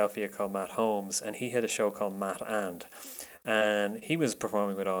Philadelphia called Matt Holmes, and he had a show called Matt and he was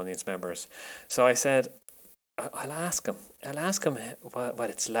performing with audience members. So I said, I'll ask him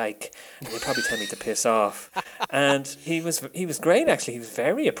what it's like, and he'll probably tell me to piss off. And he was great, actually. He was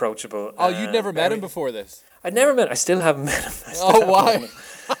very approachable. Oh, you'd never met him before this? I'd never met. I still haven't met him. Why?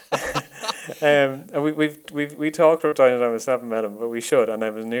 And we talked for a time, and I still haven't met him, but we should. And I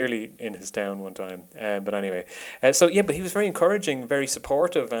was nearly in his town one time. But anyway, so yeah, but he was very encouraging, very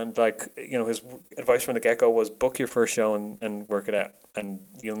supportive, and his advice from the get go was book your first show and work it out, and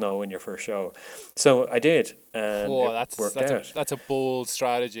you'll know in your first show. So I did, and it worked out. That's a bold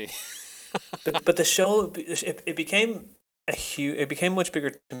strategy. but the show it became it became much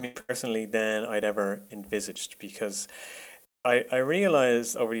bigger to me personally than I'd ever envisaged, because I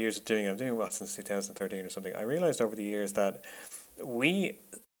realized over the years of doing it, I'm doing what since 2013 or something. I realized over the years that we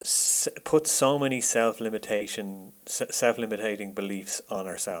put so many self-limiting beliefs on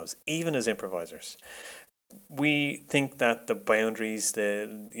ourselves, even as improvisers. We think that the boundaries,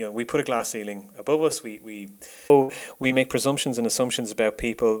 we put a glass ceiling above us. We make presumptions and assumptions about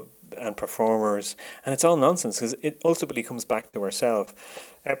people and performers, and it's all nonsense, because it ultimately comes back to ourselves.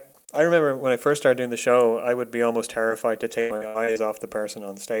 I remember when I first started doing the show, I would be almost terrified to take my eyes off the person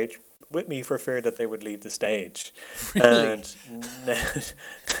on stage with me for fear that they would leave the stage. Really?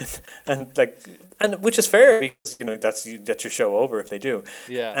 And which is fair, because that's your show over if they do.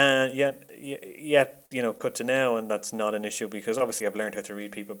 Yeah. And yet cut to now, and that's not an issue, because obviously I've learned how to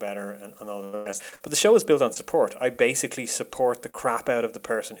read people better and all the rest. But the show is built on support. I basically support the crap out of the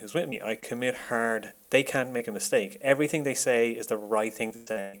person who's with me. I commit hard. They can't make a mistake. Everything they say is the right thing to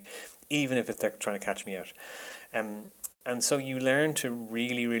say, even if they're trying to catch me out. And so you learn to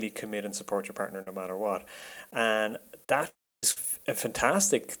really, really commit and support your partner no matter what. And that is a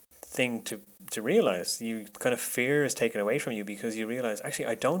fantastic thing to realize. You kind of fear is taken away from you because you realize actually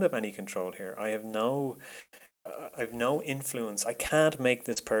I don't have any control here. I have no influence. I can't make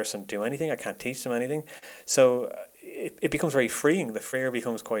this person do anything. I can't teach them anything. So it becomes very freeing. The fear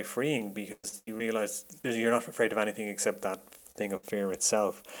becomes quite freeing because you realize you're not afraid of anything except that thing of fear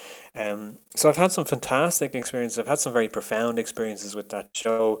itself. So I've had some fantastic experiences. I've had some very profound experiences with that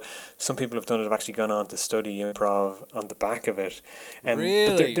show. Some people have done it, have actually gone on to study improv on the back of it.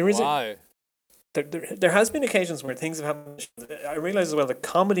 Really? There is Wow. there has been occasions where things have happened. I realize as well that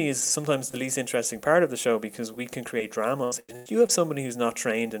comedy is sometimes the least interesting part of the show because we can create dramas. If you have somebody who's not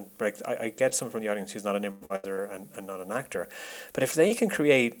trained in, like, I get someone from the audience who's not an improviser and not an actor, but if they can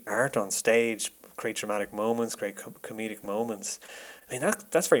create art on stage, create dramatic moments, create comedic moments, I mean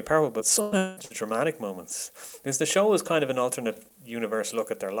that's very powerful. But sometimes the dramatic moments, because the show is kind of an alternate universe look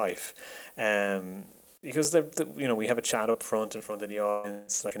at their life. Because we have a chat up front in front of the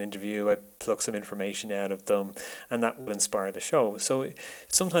audience, like an interview. I pluck some information out of them, and that will inspire the show. So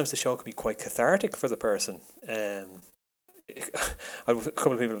sometimes the show can be quite cathartic for the person. A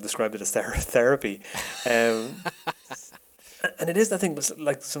couple of people have described it as therapy, and it is that thing.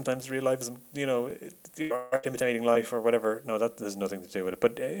 Like sometimes real life is, the art imitating life or whatever. No, that has nothing to do with it.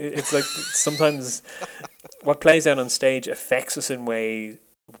 But it's like sometimes what plays out on stage affects us in ways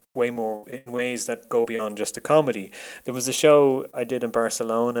that go beyond just a comedy. There was a show I did in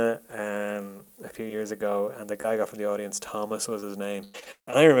Barcelona a few years ago, and the guy got from the audience, Thomas was his name,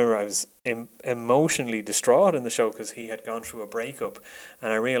 and I remember I was emotionally distraught in the show because he had gone through a breakup,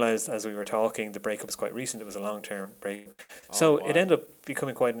 and I realized as we were talking the breakup was quite recent. It was a long-term breakup, so wow. it ended up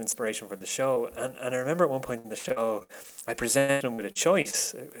becoming quite an inspiration for the show. And I remember at one point in the show I presented him with a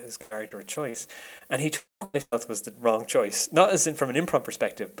choice, his character a choice, and he took what I thought was the wrong choice. Not as in from an improv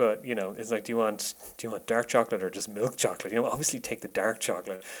perspective, but it's like, do you want dark chocolate or just milk chocolate? Obviously take the dark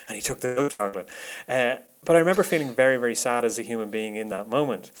chocolate, and he took the milk chocolate. But I remember feeling very, very sad as a human being in that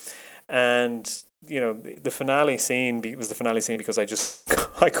moment. And the finale scene was the finale scene because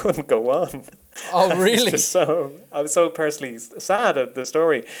I couldn't go on. Oh, really? I was so personally sad at the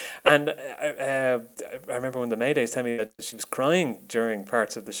story, and I remember when the Maydays told me that she was crying during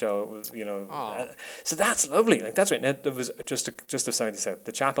parts of the show. It was so that's lovely. Like that's right. Now, there was just a side to say,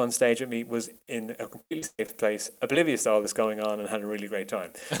 the chap on stage with me was in a completely safe place, oblivious to all this going on, and had a really great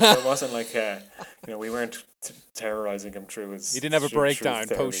time. So it wasn't like we weren't terrorizing him through his. You didn't have a breakdown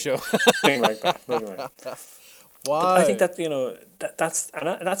post show. Nothing like that. Wow. But I think that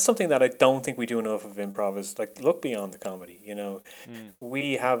that's something that I don't think we do enough of improv is like look beyond the comedy.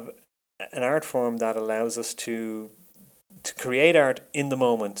 We have an art form that allows us to create art in the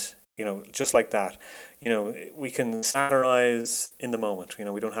moment. Just like that. We can satirize in the moment.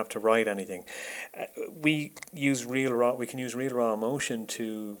 We don't have to write anything. We can use real raw emotion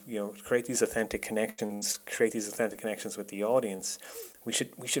to create these authentic connections. Create these authentic connections with the audience. We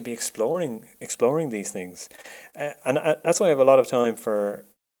should be exploring these things, and that's why I have a lot of time for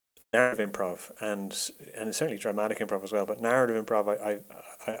narrative improv and certainly dramatic improv as well. But narrative improv,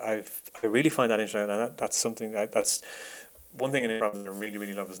 I really find that interesting, and that's something that's one thing in improv that I really,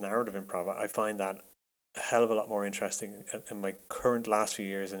 really love is narrative improv. I find that a hell of a lot more interesting in my current last few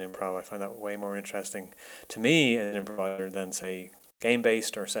years in improv. I find that way more interesting to me as an improviser than say game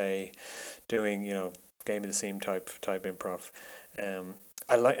based or say doing game of the scene type improv.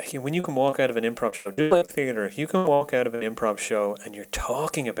 I like when you can walk out of an improv show, just like theatre. You can walk out of an improv show and you're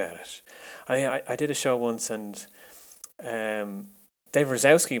talking about it. I did a show once and Dave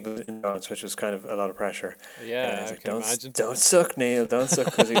Rosowski was in the audience, which was kind of a lot of pressure. Yeah, I can imagine. Don't suck, Neil. Don't suck,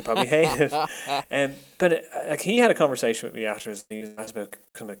 because he'd probably hate it. But he had a conversation with me afterwards. He asked about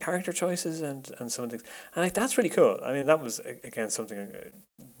some of the character choices and some things, and that's really cool. I mean, that was again something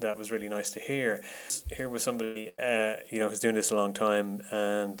that was really nice to hear. Here was somebody who's doing this a long time,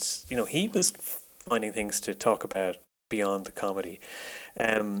 and he was finding things to talk about beyond the comedy.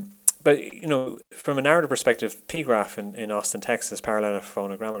 But from a narrative perspective, PGraph in Austin, Texas,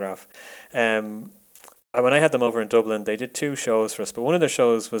 Parallelophonograph, when I had them over in Dublin, they did 2 shows for us. But one of their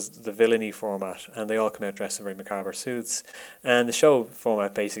shows was the villainy format, and they all come out dressed in very macabre suits. And the show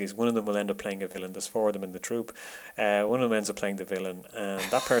format basically is one of them will end up playing a villain. There's 4 of them in the troupe. One of them ends up playing the villain, and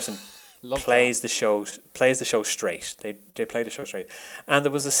that person plays the show straight. They play the show straight. And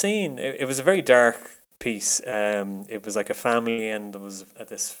there was a scene. It was a very dark piece. It was like a family, and there was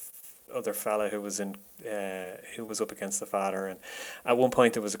this other fella who was up against the father, and at one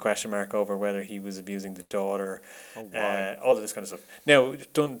point there was a question mark over whether he was abusing the daughter, all of this kind of stuff. Now,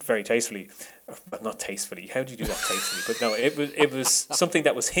 done very tastefully, but not tastefully. How do you do that tastefully? But no, it was something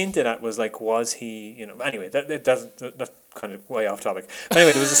that was hinted at. Was like, was he? You know. Anyway, that's kind of way off topic. But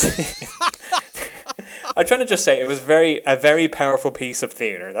anyway, there was a I'm trying to just say it was a very powerful piece of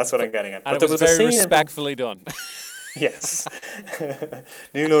theatre. That's what I'm getting at. And But it was very respectfully done. Yes.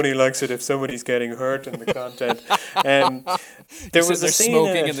 Neil only likes it if somebody's getting hurt in the content. There was a scene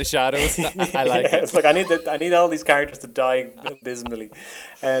smoking in the shadows. I like it. It's like I need all these characters to die abysmally.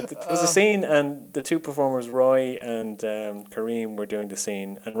 There was a scene, and the two performers, Roy and Kareem, were doing the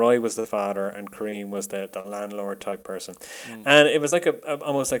scene, and Roy was the father, and Kareem was the landlord type person, and it was like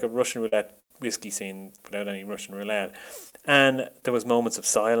almost like a Russian roulette whiskey scene without any Russian roulette. And there was moments of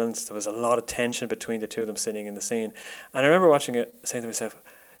silence. There was a lot of tension between the two of them sitting in the scene. And I remember watching it, saying to myself,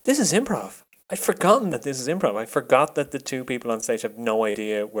 this is improv. I'd forgotten that this is improv. I forgot that the two people on stage have no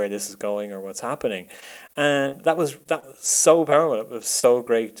idea where this is going or what's happening. And that was so powerful. It was so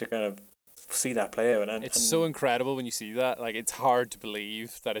great to kind of see that play out. And it's so incredible when you see that. Like, it's hard to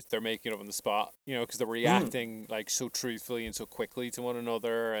believe that they're making it up on the spot, you know, because they're reacting like so truthfully and so quickly to one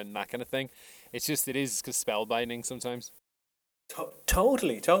another and that kind of thing. It is spellbinding sometimes.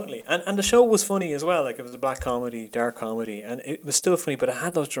 Totally. And the show was funny as well. Like, it was a black comedy, dark comedy, and it was still funny, but it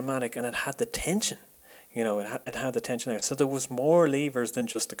had those dramatic, and it had the tension. You know, it had the tension there. So there was more levers than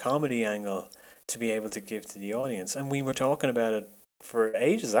just the comedy angle to be able to give to the audience. And we were talking about it for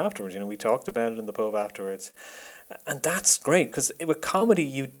ages afterwards. You know, we talked about it in the pub afterwards. And that's great, because with comedy,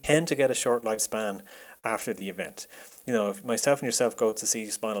 you tend to get a short lifespan after the event. You know, if myself and yourself go to see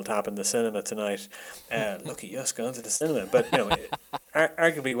Spinal Tap in the cinema tonight, lucky us going to the cinema. But, you know,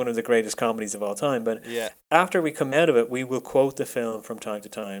 arguably one of the greatest comedies of all time. But after we come out of it, we will quote the film from time to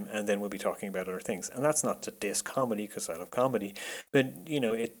time, and then we'll be talking about other things. And that's not to diss comedy, because I love comedy. But, you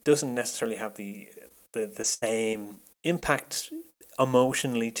know, it doesn't necessarily have the same impact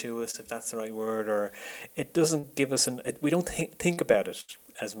emotionally to us, if that's the right word, or it doesn't give us we don't think about it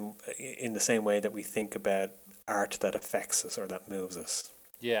as in the same way that we think about art that affects us or that moves us.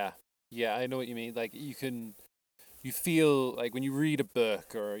 Yeah, I know what you mean. Like, you feel like when you read a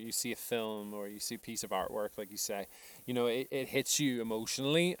book or you see a film or you see a piece of artwork, like you say, you know, it hits you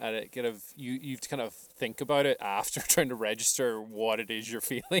emotionally, and it kind of you kind of think about it after, trying to register what it is you're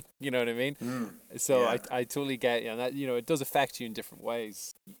feeling. You know what I mean? So yeah. I totally get you, and that, you know, it does affect you in different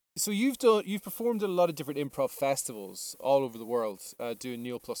ways. So you've performed at a lot of different improv festivals all over the world, doing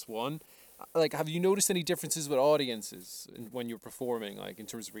Neil Plus One. Like, have you noticed any differences with audiences when you're performing, like in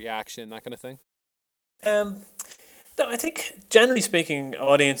terms of reaction, that kind of thing? No, I think generally speaking,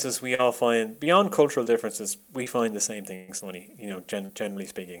 audiences, we all find, beyond cultural differences, we find the same things funny. You know, generally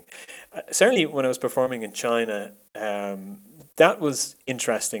speaking. Certainly, when I was performing in China, that was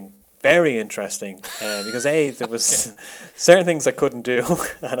interesting. Very interesting, because there was certain things I couldn't do,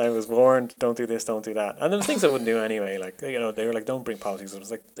 and I was warned, don't do this, don't do that. And there was things I wouldn't do anyway. Like, you know, they were like, don't bring politics. I was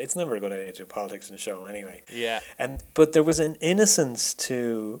like, it's never a good idea to do politics in a show anyway. Yeah. But there was an innocence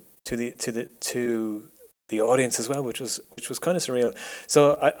to the audience as well, which was kind of surreal.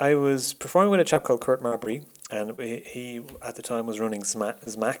 So I was performing with a chap called Kurt Marbury, and he at the time was running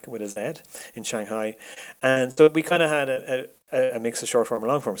Zmack with his dad in Shanghai, and so we kind of had a mix of short form and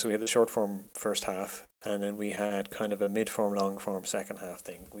long form. So we had the short form first half, and then we had kind of a mid form, long form second half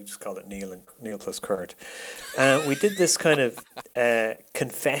thing. We just called it Neil plus Kurt. We did this kind of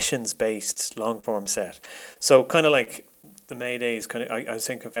confessions based long form set. So kind of like the Maydays, kind of I was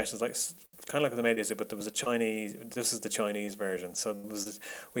saying confessions like. Kind of like the Maydays, but there was this is the Chinese version. So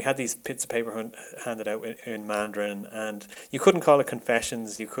we had these bits of paper handed out in Mandarin, and you couldn't call it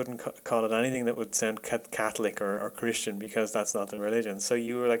confessions, you couldn't call it anything that would sound Catholic or Christian, because that's not the religion. So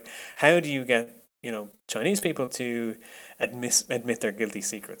you were like, how do you get, you know, Chinese people to admit their guilty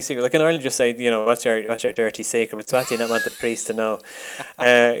secrets? Like in Ireland, just say, you know, what's your dirty secret? It's what you don't want the priest to know.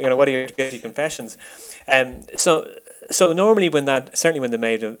 You know, what are your guilty confessions? So normally certainly when the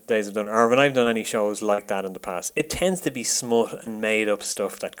Maydays have done, or when I've done any shows like that in the past, it tends to be smut and made up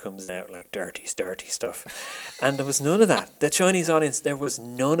stuff that comes out, like dirty stuff. And there was none of that. The Chinese audience, there was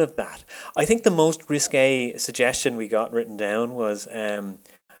none of that. I think the most risque suggestion we got written down was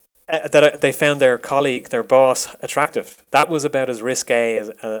that they found their colleague, their boss, attractive. That was about as risque as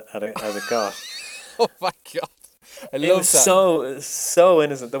it got. Oh my God. I It love was that. so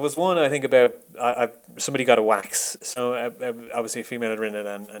innocent. There was one I think about somebody got a wax. So obviously a female had written it,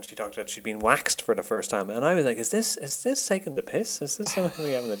 and she talked about she'd been waxed for the first time, and I was like, is this taking the piss? Is this something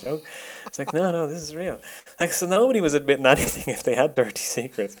we having a joke? It's like no, this is real. Like so, nobody was admitting anything if they had dirty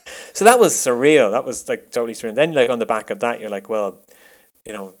secrets. So that was surreal. That was like totally surreal. And then like on the back of that, you're like, well,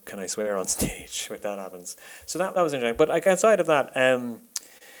 can I swear on stage if that happens? So that was interesting. But like outside of that,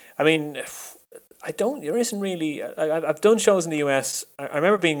 I mean, I don't. There isn't really. I've done shows in the US. I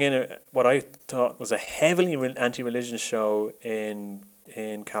remember being in what I thought was a heavily anti-religion show in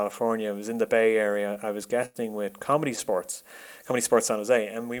California. I was in the Bay Area. I was guesting with Comedy Sports San Jose,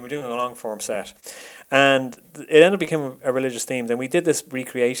 and we were doing a long form set, and it ended up becoming a religious theme. Then we did this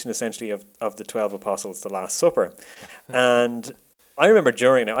recreation essentially of the 12 Apostles, the Last Supper, and I remember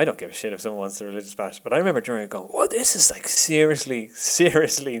during it, I don't give a shit if someone wants a religious bash, but I remember during it going, "Whoa, this is like seriously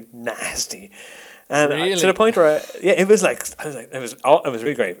nasty," and to the Really? point where it was like it was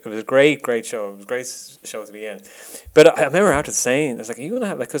really great. It was a great show. It was a great show to be in. But I remember after saying, "It's like, are you gonna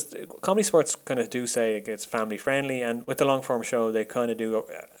have like because comedy sports kind of do say it's family friendly, and with the long form show they kind of do."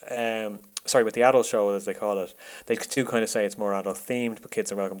 Sorry, with the adult show as they call it, they do kind of say it's more adult themed, but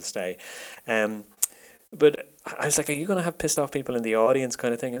kids are welcome to stay. But I was like, are you going to have pissed off people in the audience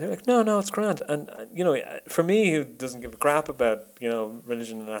kind of thing? And they're like, no, it's grand. And, for me, who doesn't give a crap about,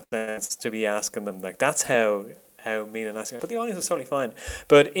 religion in that sense, to be asking them, like, that's how mean and nasty. But the audience was totally fine.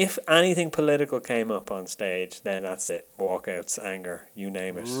 But if anything political came up on stage, then that's it. Walkouts, anger, you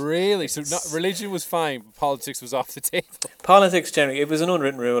name it. Really? So religion was fine, but politics was off the table. Politics generally, it was an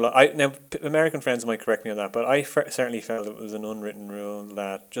unwritten rule. Now American friends might correct me on that, but I certainly felt it was an unwritten rule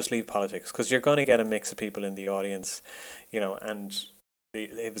that just leave politics because you're going to get a mix of people in the audience, and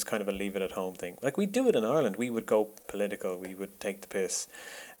it was kind of a leave it at home thing. Like we do it in Ireland, we would go political, we would take the piss,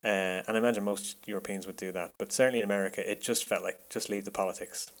 and I imagine most Europeans would do that. But certainly in America, it just felt like just leave the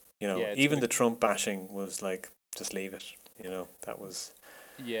politics. Yeah, Even the Trump bashing was like just leave it. That was.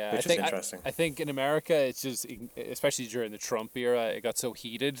 Yeah, Which is interesting. I think in America, it's just, especially during the Trump era, it got so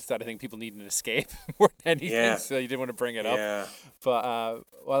heated that I think people needed an escape more than anything, Yeah. so you didn't want to bring it up. Yeah. But,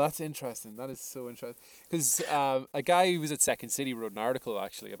 well, that's interesting. That is so interesting. Because a guy who was at Second City wrote an article,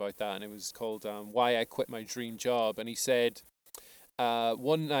 actually, about that, and it was called Why I Quit My Dream Job. And he said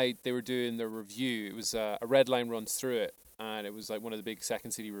one night they were doing their review. It was a red line runs through it, and it was like one of the big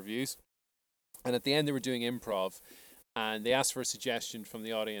Second City reviews. And at the end, they were doing improv. And they asked for a suggestion from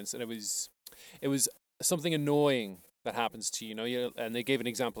the audience, and it was something annoying that happens to you, and they gave an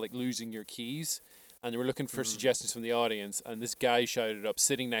example like losing your keys, and they were looking for suggestions from the audience, and this guy shouted up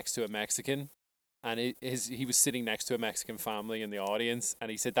sitting next to a Mexican, and he was sitting next to a Mexican family in the audience, and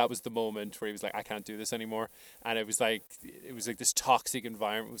he said that was the moment where he was like, I can't do this anymore, and it was like this toxic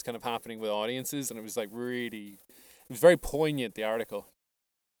environment was kind of happening with audiences, and it was like it was very poignant, the article.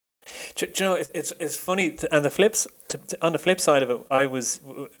 Do you know, it's funny, and on the flip side of it, I was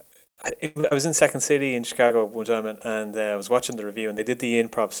in Second City in Chicago one time, and I was watching the review, and they did the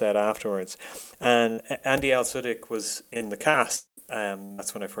improv set afterwards, and Andy L. Sudik was in the cast.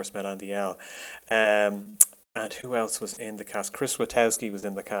 That's when I first met Andy L. And who else was in the cast? Chris Witowski was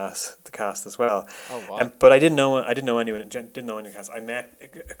in the cast as well. Oh wow! But I didn't know anyone. Didn't know any of the cast. I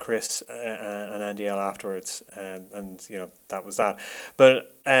met Chris and Andy L afterwards, and that was that.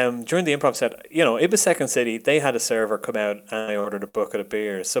 But during the improv set, it was Second City. They had a server come out, and I ordered a bucket of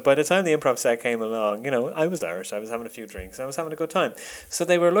beers. So by the time the improv set came along, I was Irish. I was having a few drinks. I was having a good time. So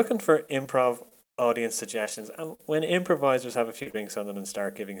they were looking for improv audience suggestions, and when improvisers have a few drinks on them and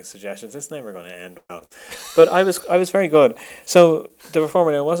start giving us suggestions, it's never going to end well. But I was very good. So the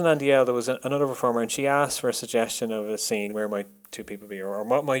performer, it wasn't Andy L, there was another performer, and she asked for a suggestion of a scene where might two people be, or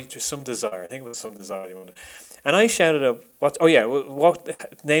what might just some desire. I think it was some desire you wanted. And I shouted out,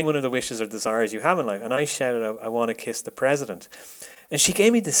 name one of the wishes or desires you have in life. And I shouted out, I want to kiss the president. And she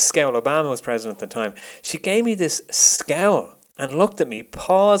gave me this scowl. Obama was president at the time. She gave me this scowl and looked at me,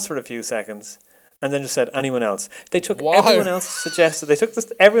 paused for a few seconds, and then just said, anyone else? They took everyone else's suggestion. They took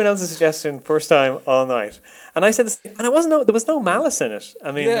everyone else's suggestion first time all night. And I said this, and there was no malice in it.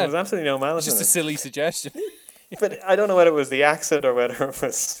 I mean, there was absolutely no malice in it. Just a silly suggestion. But I don't know whether it was the accent or whether it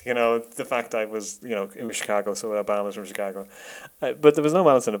was, the fact I was, in Chicago, so Obama's from Chicago. But there was no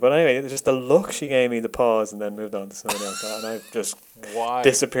malice in it. But anyway, it was just the look she gave me, the pause, and then moved on to something else. And I just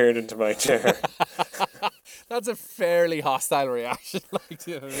disappeared into my chair. That's a fairly hostile reaction. Do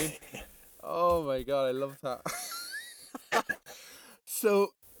you know what I mean? Oh my God, I love that.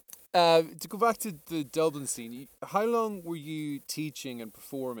 So, to go back to the Dublin scene, how long were you teaching and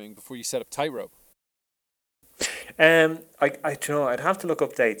performing before you set up Tightrope? I'd have to look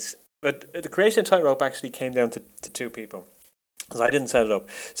up dates. But the creation of Tightrope actually came down to two people. Because I didn't set it up.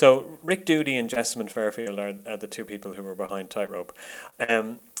 So Rick Doody and Jessamine Fairfield are the two people who were behind Tightrope.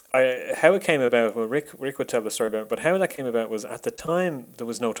 Um, how it came about, well, Rick would tell the story about it, but how that came about was at the time there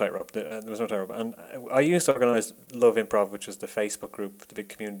was no Tightrope. There was no Tightrope. And I used to organise Love Improv, which was the Facebook group, the big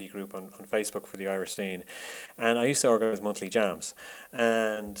community group on Facebook for the Irish scene. And I used to organise monthly jams.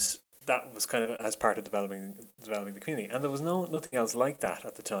 And that was kind of as part of developing the community, and there was nothing else like that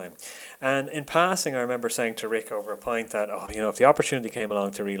at the time. And in passing, I remember saying to Rick over a pint that, oh, if the opportunity came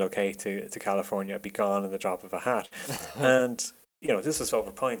along to relocate to California, I'd be gone in the drop of a hat. And this was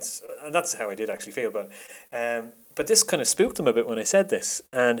over pints, and that's how I did actually feel. But this kind of spooked him a bit when I said this,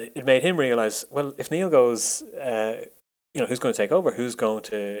 and it made him realize, well, if Neil goes, who's going to take over? Who's going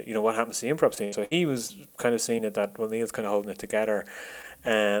to, what happens to the improv scene? So he was kind of seeing it that, well, Neil's kind of holding it together.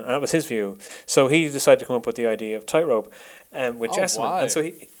 And that was his view. So he decided to come up with the idea of Tightrope with Jessamine. And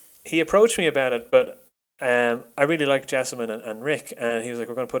so he approached me about it, but I really like Jessamine and Rick. And he was like,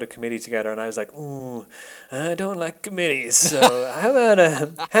 we're going to put a committee together. And I was like, ooh, I don't like committees. So how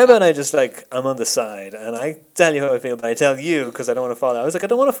about I just I'm on the side and I tell you how I feel, but I tell you because I don't want to follow. I was like, I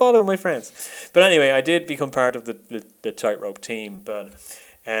don't want to follow my friends. But anyway, I did become part of the Tightrope team, but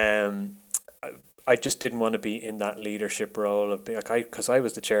I just didn't want to be in that leadership role of because I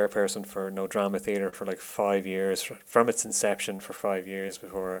was the chairperson for No Drama Theatre for 5 years, from its inception for 5 years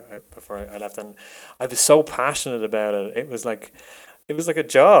before I left, and I was so passionate about it. It was like a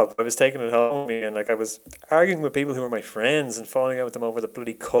job. I was taking it home with me, and I was arguing with people who were my friends and falling out with them over the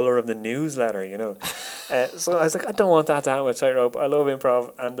bloody colour of the newsletter, So I was like, I don't want that to happen with Tightrope. I love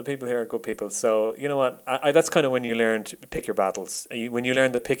improv, and the people here are good people. So you know what? That's kind of when you learn to pick your battles. When you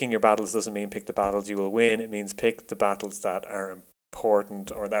learn that picking your battles doesn't mean pick the battles you will win. It means pick the battles that are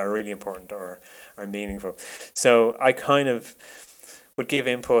important or that are really important or are meaningful. So I kind of would give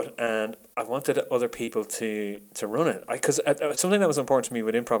input, and I wanted other people to run it. Because something that was important to me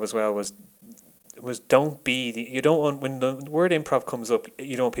with improv as well was you don't want, when the word improv comes up,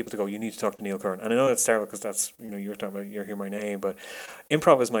 you don't want people to go, you need to talk to Neil Curran. And I know that's terrible because that's, you're talking about, you're hearing my name, but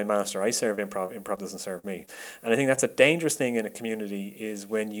improv is my master. I serve improv doesn't serve me. And I think that's a dangerous thing in a community, is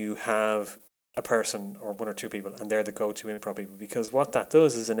when you have a person or one or two people and they're the go-to improv people, because what that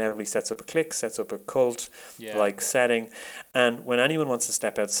does is inevitably sets up a clique, sets up a cult setting, and when anyone wants to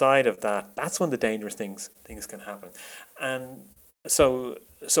step outside of that, that's when the dangerous things can happen. And so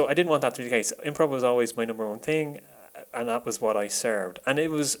I didn't want that to be the case. Improv was always my number one thing, and that was what I served. And it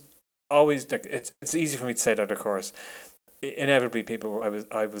was always it's easy for me to say that, of course. Inevitably,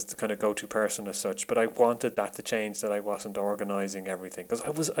 I was the kind of go-to person as such, but I wanted that to change, that I wasn't organising everything,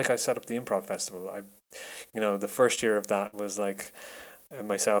 because I set up the improv festival. The first year of that was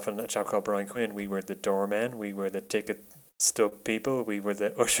myself and a chap called Brian Quinn. We were the doormen, we were the ticket stub people, we were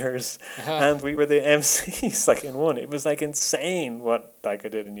the ushers, and we were the MCs in one. It was insane what I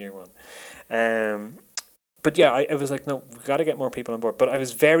did in year one. But yeah, I was like, no, we've got to get more people on board. But I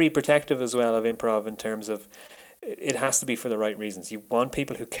was very protective as well of improv in terms of, it has to be for the right reasons. You want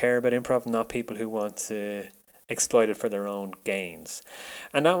people who care about improv, not people who want to exploit it for their own gains.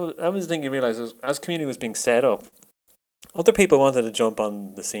 And that was the thing you realise, as community was being set up, other people wanted to jump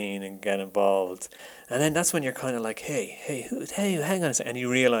on the scene and get involved. And then that's when you're kind of like, hey, hang on a second. And you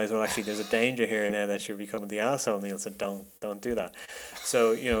realise, well, actually, there's a danger here now that you're becoming the asshole. And Neil said, don't do that.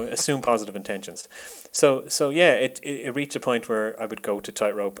 So, assume positive intentions. So yeah, it reached a point where I would go to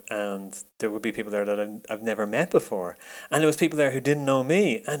Tightrope and there would be people there that I've never met before. And there was people there who didn't know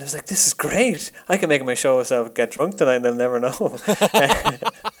me. And it was like, this is great. I can make my show myself get drunk tonight and they'll never know.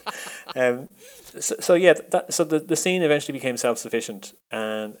 So yeah, so the scene eventually became self-sufficient,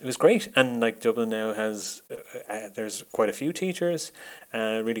 and it was great. And Dublin now has there's quite a few teachers,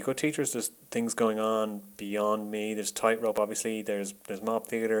 really good teachers. There's things going on beyond me. There's Tightrope, obviously. There's Mob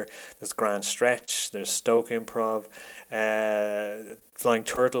Theatre. There's Grand Stretch. There's Stoke Improv. Flying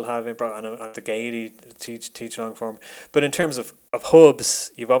Turtle have improv, and at the Gaiety teach long form. But in terms of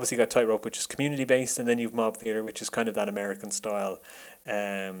hubs, you've obviously got Tightrope, which is community based, and then you've Mob Theatre, which is kind of that American style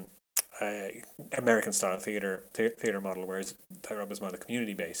theatre model, whereas Tightrope is more the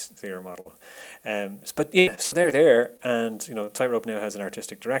community-based theatre model. But yeah, so they're there, and Tightrope now has an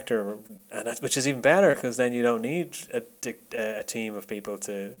artistic director, and which is even better, because then you don't need a team of people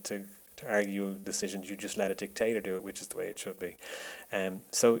to argue decisions. You just let a dictator do it, which is the way it should be.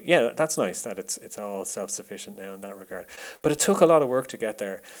 So yeah, that's nice that it's all self-sufficient now in that regard. But it took a lot of work to get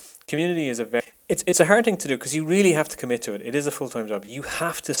there. community is it's a hard thing to do because you really have to commit to it. It is a full-time job. You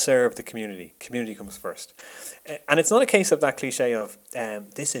have to serve the community. Community comes first. And it's not a case of that cliche of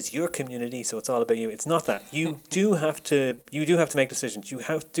this is your community, so it's all about you. It's not that. You do have to make decisions. You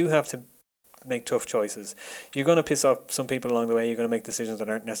do have to make tough choices. You're going to piss off some people along the way. You're going to make decisions that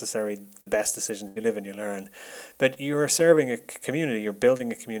aren't necessarily the best decisions. You live and you learn. But you're serving a community. You're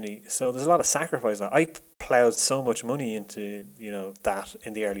building a community. So there's a lot of sacrifice. I ploughed so much money into, that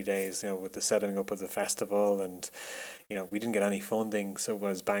in the early days, with the setting up of the festival, and, we didn't get any funding. So I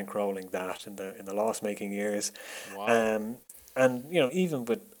was bankrolling that in the loss making years. Wow. And, even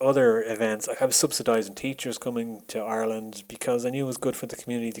with other events, I was subsidising teachers coming to Ireland because I knew it was good for the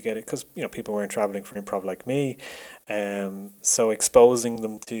community to get it, because, people weren't travelling for improv like me. So exposing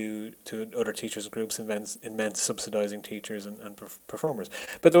them to other teachers' groups it meant subsidising teachers and performers.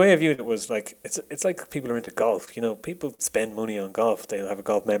 But the way I viewed it was like, it's like people are into golf. People spend money on golf. They'll have a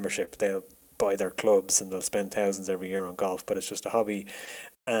golf membership. They'll buy their clubs and they'll spend thousands every year on golf, but it's just a hobby.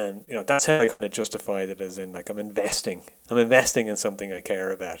 And that's how I kind of justified it, as in, like, I'm investing in something I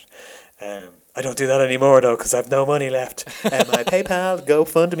care about. I don't do that anymore though, because I've no money left, and my PayPal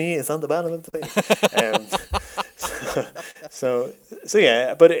GoFundMe is on the bottom of the page. So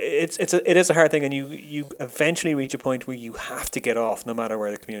yeah, but it is a hard thing, and you eventually reach a point where you have to get off, no matter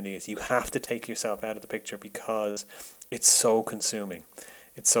where the community is. You have to take yourself out of the picture because it's so consuming.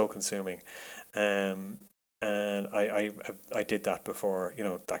 And I did that before,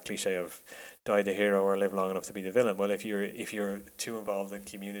 that cliche of die the hero or live long enough to be the villain. Well, if you're too involved in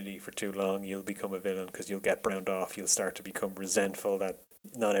community for too long, you'll become a villain, because you'll get browned off. You'll start to become resentful that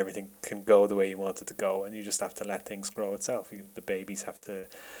not everything can go the way you want it to go, and you just have to let things grow itself. The babies have to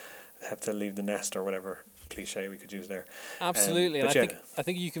leave the nest, or whatever cliche we could use there. Absolutely, and I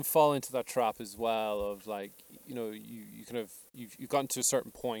think you can fall into that trap as well of, like, you kind of you've gotten to a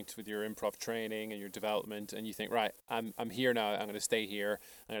certain point with your improv training and your development, and you think, right, I'm here now. I'm going to stay here.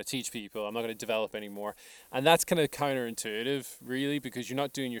 I'm going to teach people. I'm not going to develop anymore, and that's kind of counterintuitive, really, because you're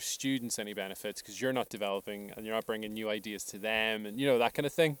not doing your students any benefits, because you're not developing and you're not bringing new ideas to them, and that kind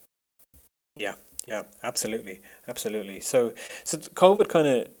of thing. Yeah, absolutely. So COVID kind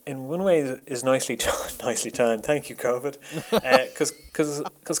of, in one way, is nicely timed. Thank you, COVID, because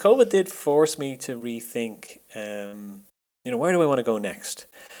COVID did force me to rethink. Where do I want to go next?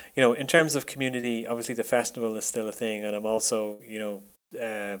 In terms of community, obviously the festival is still a thing, and I'm also,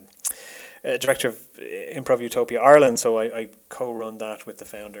 director of Improv Utopia Ireland, so I co-run that with the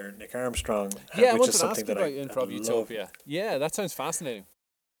founder Nick Armstrong. Yeah, which I is wanted to something ask you that about Improv Utopia. Yeah, that sounds fascinating.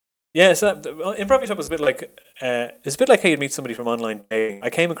 Yeah, so Improv Utopia is a bit like it's a bit like how you'd meet somebody from online dating. I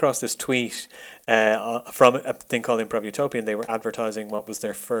came across this tweet from a thing called Improv Utopia, and they were advertising what was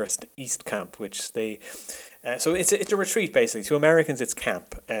their first East Camp, which they. So it's a retreat, basically. To Americans, it's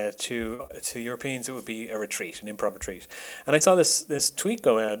camp. To Europeans, it would be a retreat, an improv retreat. And I saw this tweet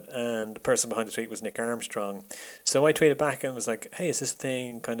go out, and the person behind the tweet was Nick Armstrong. So I tweeted back and was like, "Hey, is this a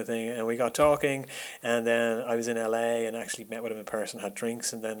thing?" kind of thing. And we got talking, and then I was in LA and actually met with him in person, had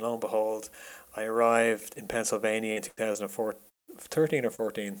drinks, and then lo and behold, I arrived in Pennsylvania in 2013 or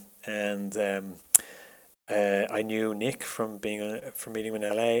 14, and I knew Nick from meeting him in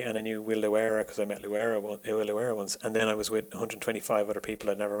LA, and I knew Will Luera because I met Will Luera once, and then I was with 125 other people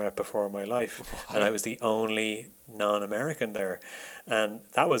I'd never met before in my life, and I was the only non-American there, and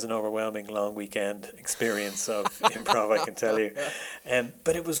that was an overwhelming long weekend experience of improv, I can tell you.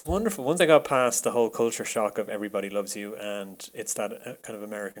 But it was wonderful once I got past the whole culture shock of everybody loves you, and it's that kind of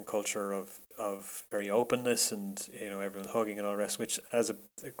American culture of very openness, and everyone hugging and all the rest, which as a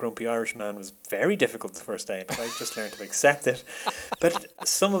grumpy Irish man was very difficult the first day, but I just learned to accept it. But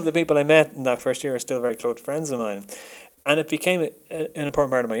some of the people I met in that first year are still very close friends of mine, and it became an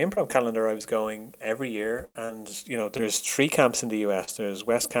important part of my improv calendar. I was going every year, and there's 3 camps in the US. There's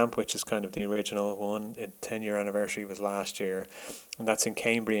West Camp, which is kind of the original one. Its 10-year anniversary was last year, and that's in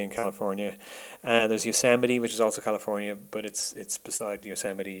Cambria in California. There's Yosemite, which is also California, but it's beside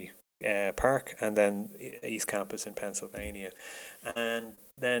Yosemite Park, and then East Campus in Pennsylvania. And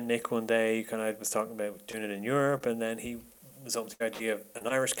then Nick one day kind of was talking about doing it in Europe, and then he was up to the idea of an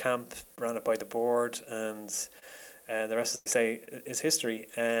Irish camp, ran it by the board, and the rest, as they say, is history.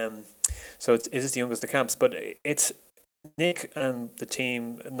 So it is the youngest of the camps, but it's Nick and the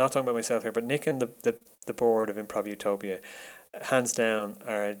team, not talking about myself here, but Nick and the board of Improv Utopia, hands down,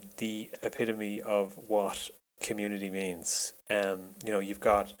 are the epitome of what community means. You've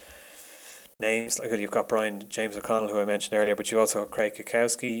got names like you've got James O'Connell, who I mentioned earlier, but you also have Craig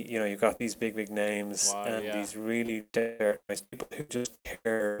Kukowski. You've got these big names, Wow, and yeah. these really nice people who just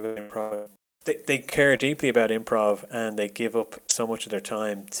care about improv they care deeply about improv, and they give up so much of their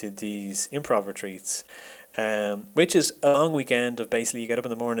time to these improv retreats, which is a long weekend of basically you get up in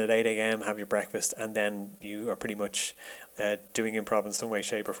the morning at 8 a.m., have your breakfast, and then you are pretty much doing improv in some way,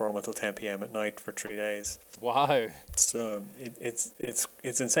 shape, or form until 10 p.m. at night for 3 days. Wow. So it's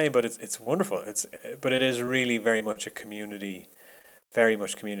insane, but it's wonderful. But it is really very much a community, very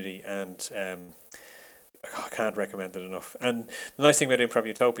much community, and I can't recommend it enough. And the nice thing about Improv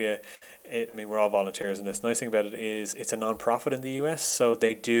Utopia, I mean, we're all volunteers in this. The nice thing about it is it's a non-profit in the US, so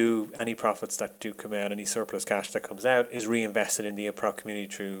they do, any profits that do come out, any surplus cash that comes out is reinvested in the improv community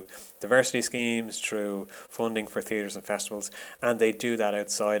through diversity schemes, through funding for theatres and festivals, and they do that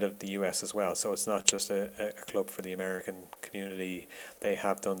outside of the US as well. So it's not just a club for the American community. They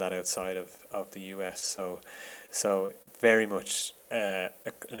have done that outside of the US. So very much an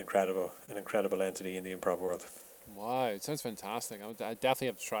incredible entity in the improv world. Wow, it sounds fantastic. I definitely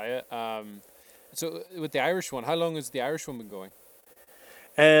have to try it. So with the Irish one, how long has the Irish one been going?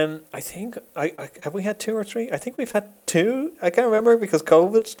 I think I have we had 2 or 3? I think we've had 2. I can't remember because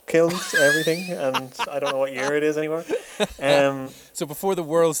COVID killed everything, and I don't know what year it is anymore. So before the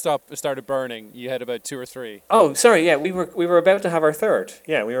world started burning, you had about 2 or 3. Oh, sorry. Yeah, we were about to have our third.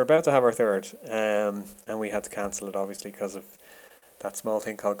 Yeah, we were about to have our third, and we had to cancel it obviously because of that small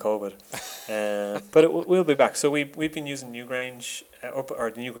thing called COVID. But we'll be back. So we've been using Newgrange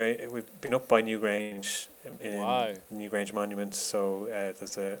we've been up by Newgrange in Wow. Newgrange Monument. So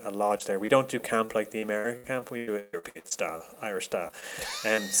there's a lodge there. We don't do camp like the American camp. We do it European style, Irish style.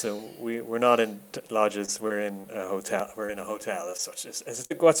 So we're not in lodges. We're in a hotel. We're in a hotel as such. As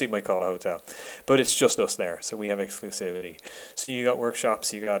what you might call a hotel, but it's just us there. So we have exclusivity. So you got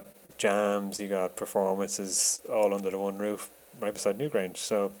workshops, you got jams, you got performances, all under the one roof, right beside Newgrange.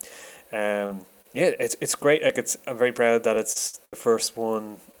 So, yeah, it's great. Like I'm very proud that it's the first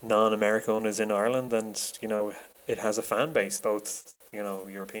one non-American one is in Ireland, and it has a fan base, both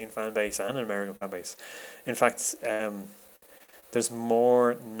European fan base and an American fan base. In fact, there's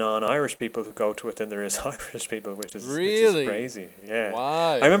more non-Irish people who go to it than there is Irish people, which is crazy. Yeah.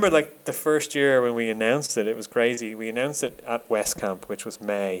 Wow. I remember like the first year when we announced it was crazy. We announced it at West Camp, which was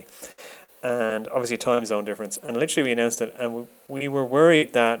May. And obviously time zone difference. And literally we announced it, and we were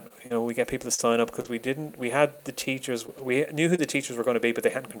worried that we get people to sign up because we had the teachers, we knew who the teachers were going to be, but they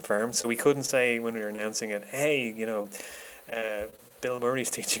hadn't confirmed. So we couldn't say when we were announcing it, hey, Bill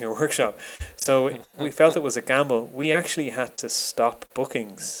Murray's teaching a workshop. So we felt it was a gamble. We actually had to stop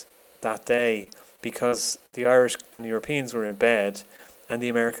bookings that day because the Irish and Europeans were in bed, and the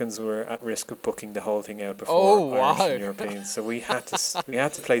Americans were at risk of booking the whole thing out before Irish and Europeans. So we had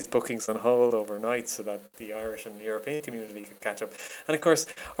to place bookings on hold overnight so that the Irish and the European community could catch up. And of course,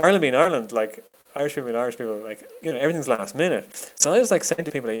 Ireland being Ireland, like Irish people and Irish people, like everything's last minute. So I was like saying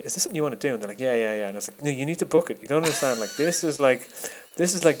to people, like, "Is this something you want to do?" And they're like, "Yeah." And I was like, "No, you need to book it. You don't understand. Like this is like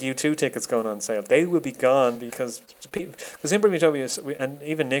U2 tickets going on sale. They will be gone because Improv Utopia and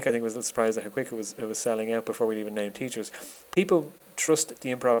even Nick, I think, was surprised at how quick it was selling out before we even named teachers. People trust the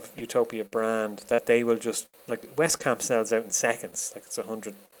Improv Utopia brand that they will just, like, West Camp sells out in seconds. Like, it's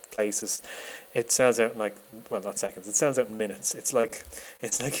 100 places. It sells out in not seconds. It sells out in minutes. It's like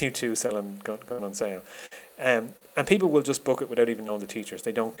U2 selling going on sale. And people will just book it without even knowing the teachers.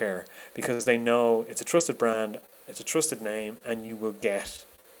 They don't care because they know it's a trusted brand, it's a trusted name, and you will get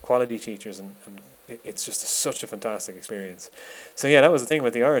quality teachers, and it's just such a fantastic experience. So yeah, that was the thing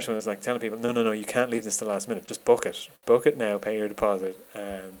with the Irish one. Is like telling people, no, you can't leave this to the last minute. Just book it now, pay your deposit,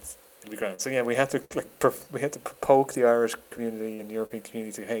 and it'll be grand. So yeah, we had to poke the Irish community and the European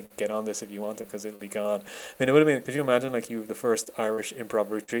community to, hey, get on this if you want it because it'll be gone. I mean, it would have been. Could you imagine like you the first Irish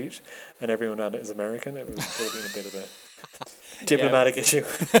improv retreat and everyone at it is American? It would have been a bit of a diplomatic issue.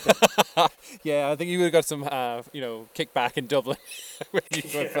 Yeah, I think you would have got some, kickback in Dublin.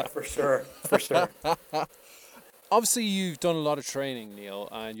 Yeah, for sure. Obviously, you've done a lot of training, Neil,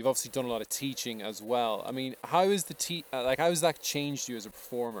 and you've obviously done a lot of teaching as well. I mean, how is how has that changed you as a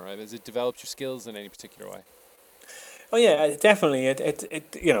performer? Has it developed your skills in any particular way? Oh yeah, definitely.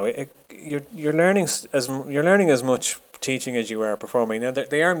 You're learning as much teaching as you are performing. Now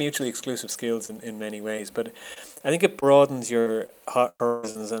they are mutually exclusive skills in many ways, but I think it broadens your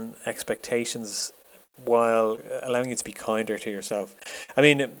horizons and expectations while allowing you to be kinder to yourself. I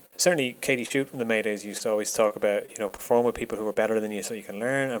mean, certainly Katie Shute from the Maydays used to always talk about, perform with people who are better than you so you can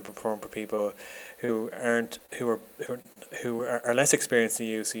learn, and perform for people who are less experienced than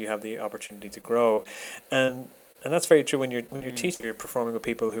you so you have the opportunity to grow. And And that's very true when you're teaching. You're performing with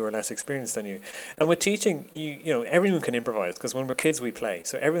people who are less experienced than you. And with teaching, you know everyone can improvise, because when we're kids we play,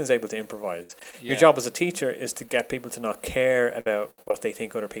 so everyone's able to improvise. Your job as a teacher is to get people to not care about what they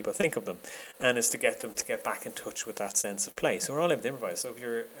think other people think of them, and is to get them to get back in touch with that sense of play. So we're all able to improvise. So if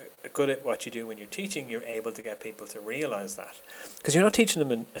you're good at what you do when you're teaching, you're able to get people to realize that, because you're not teaching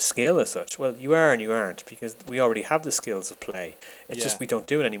them a skill as such. Well, you are and you aren't, because we already have the skills of play. It's just we don't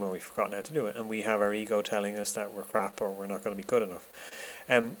do it anymore. We've forgotten how to do it, and we have our ego telling us that we're crap or we're not going to be good enough.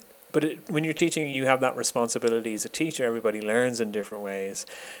 But when you're teaching, you have that responsibility as a teacher. Everybody learns in different ways,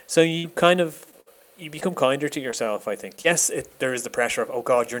 so you become kinder to yourself, I think. Yes, there is the pressure of, oh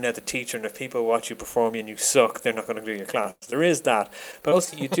God, you're now the teacher, and if people watch you perform and you suck, they're not going to do your class. There is that, but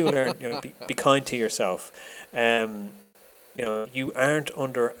also you do learn, be kind to yourself. You aren't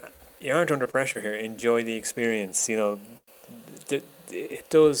under pressure here. Enjoy the experience.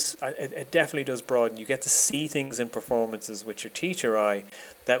 It definitely does broaden. You get to see things in performances with your teacher eye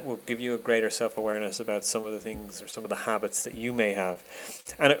that will give you a greater self-awareness about some of the things or some of the habits that you may have.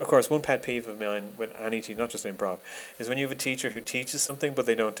 And of course, one pet peeve of mine with any teacher, not just improv, is when you have a teacher who teaches something but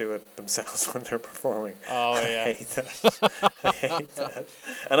they don't do it themselves when they're performing. Oh yeah, I hate that. I hate that.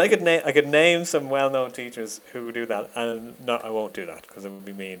 And I could name some well-known teachers who do that, and I won't do that because it would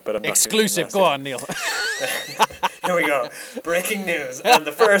be mean. But I'm not exclusive. Go on, Neil. Here we go. Breaking news, and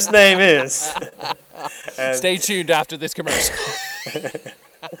the first name is. Stay tuned after this commercial.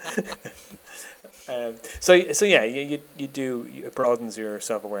 It broadens your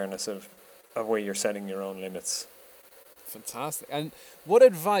self-awareness of where you're setting your own limits. Fantastic. And what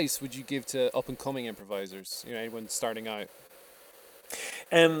advice would you give to up-and-coming improvisers, anyone starting out?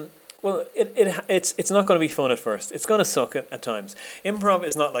 Well, it's not going to be fun at first. It's going to suck at times. Improv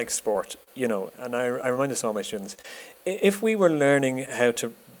is not like sport, and I remind this to all my students. If we were learning how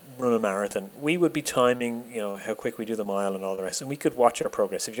to run a marathon, we would be timing, how quick we do the mile and all the rest, and we could watch our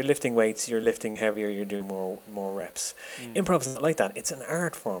progress. If you're lifting weights, you're lifting heavier, you're doing more reps. Improv is not like that. It's an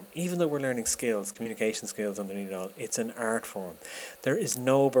art form. Even though we're learning skills, communication skills underneath it all, it's an art form. There is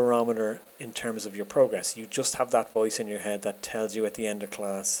no barometer in terms of your progress. You just have that voice in your head that tells you at the end of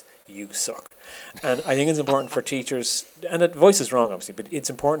class, you suck. And I think it's important for teachers, and that voice is wrong obviously, but it's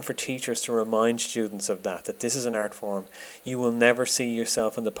important for teachers to remind students of that this is an art form. You will never see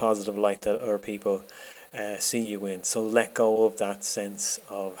yourself in the positive light that other people see you in. So let go of that sense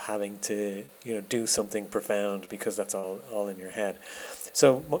of having to do something profound, because that's all in your head.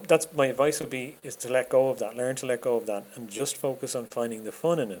 So that's my advice is to let go of that, learn to let go of that, and just focus on finding the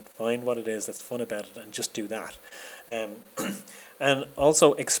fun in it. Find what it is that's fun about it, and just do that. And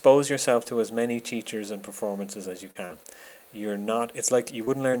also expose yourself to as many teachers and performances as you can. It's like you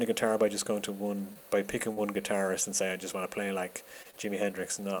wouldn't learn the guitar by just by picking one guitarist and say, I just want to play like Jimi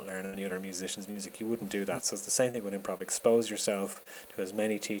Hendrix and not learn any other musician's music. You wouldn't do that. So it's the same thing with improv. Expose yourself to as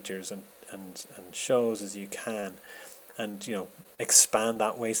many teachers and shows as you can, and expand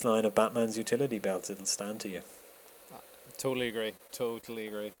that waistline of Batman's utility belt. It'll stand to you. Totally agree.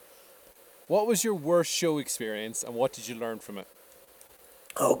 What was your worst show experience, and what did you learn from it?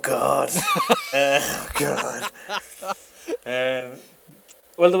 Oh God! I'll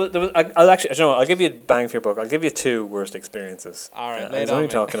give you a bang for your buck. I'll give you 2 worst experiences. All right, I was only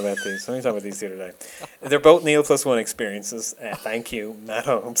talking about these. the other day. They're both Neil +1 experiences. Thank you, Matt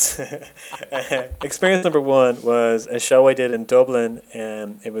Holmes. Experience number 1 was a show I did in Dublin.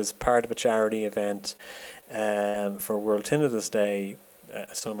 It was part of a charity event for World Tinnitus Day.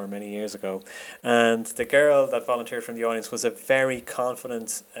 Summer many years ago, and the girl that volunteered from the audience was a very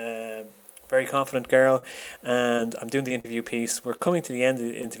confident girl, and I'm doing the interview piece. We're coming to the end of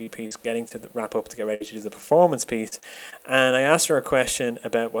the interview piece, getting to wrap up to get ready to do the performance piece, and I asked her a question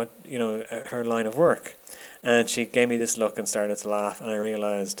about what her line of work, and she gave me this look and started to laugh, and I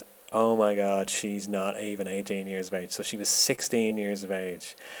realized, oh my God, she's not even 18 years of age. So she was 16 years of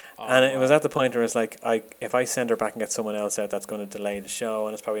age. And it was at the point where it's like, if I send her back and get someone else out, that's going to delay the show,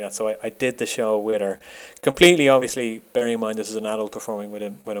 and it's probably not. So I did the show with her, completely, obviously, bearing in mind this is an adult performing with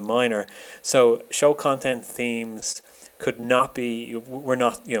a minor. So show content themes could not be,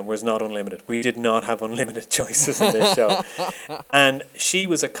 was not unlimited. We did not have unlimited choices in this show. And she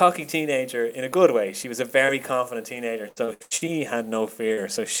was a cocky teenager in a good way. She was a very confident teenager. So she had no fear.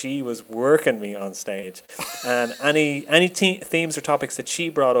 So she was working me on stage. And any themes or topics that she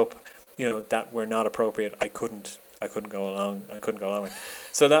brought up, that were not appropriate, I couldn't go along with.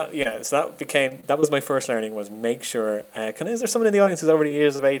 So that was my first learning, was make sure, is there someone in the audience who's over the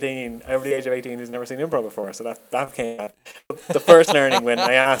age of 18 who's never seen improv before? So that became the first learning when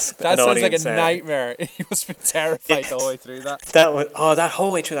I asked that an sounds audience. Like a nightmare. You must have been terrified the whole way through that. That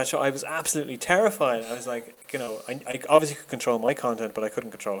whole way through that show, I was absolutely terrified. I was like, I obviously could control my content, but I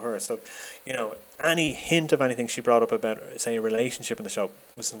couldn't control her. So, any hint of anything she brought up about, say, a relationship in the show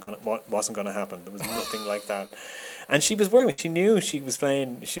wasn't gonna happen. There was nothing like that. And she was working. She knew she was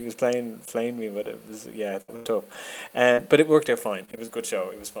playing me, but it was tough. But it worked out fine. It was a good show.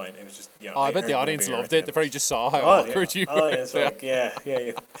 It was fine. It was just I bet the audience loved it. They probably just saw how awkward you were. were. It's like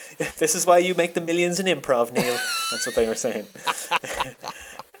this is why you make the millions in improv, Neil. That's what they were saying.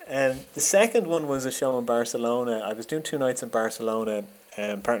 And the second one was a show in Barcelona. I was doing 2 nights in Barcelona,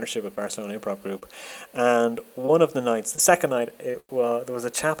 partnership with Barcelona Improv Group, and one of the nights, the second night, there was a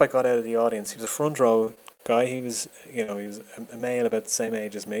chap I got out of the audience. He was a front row guy. He was a male about the same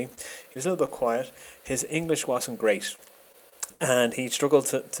age as me. He was a little bit quiet. His English wasn't great, and he struggled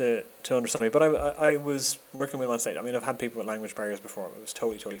to understand me. But I was working with him on stage. I mean, I've had people with language barriers before. It was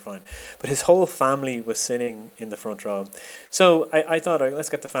totally fine. But his whole family was sitting in the front row. So I thought, let's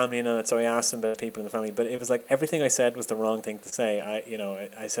get the family in on it. So I asked him about people in the family. But it was like everything I said was the wrong thing to say.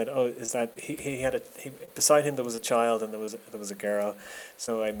 I said, is that he beside him there was a child and there was a girl.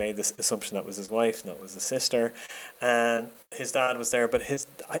 So I made this assumption that was his wife, no, it was his sister. And his dad was there. But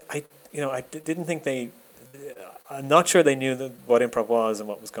I didn't think they... I'm not sure they knew what improv was and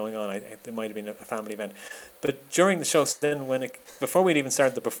what was going on. It might have been a family event, but during the show, then before we'd even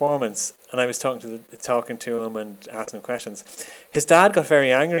started the performance, and I was talking to him and asking him questions, his dad got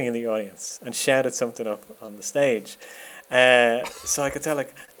very angry in the audience and shouted something up on the stage. So I could tell,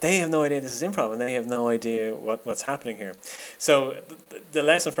 they have no idea this is improv and they have no idea what's happening here. So the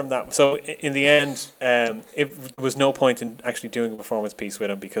lesson from that, so in the end, it was no point in actually doing a performance piece with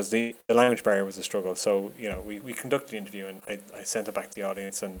him because the language barrier was a struggle. So, we conducted the interview and I sent it back to the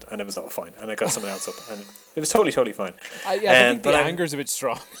audience and it was all fine. And I got someone else up and it was totally fine. I think the anger's a bit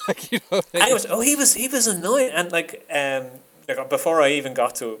strong. He was annoyed and before I even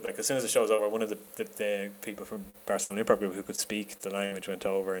got to, as soon as the show was over, one of the people from Barcelona Improv Group who could speak the language went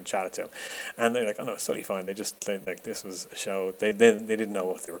over and chatted to him. And they're like, oh no, it's totally fine. This was a show. They didn't know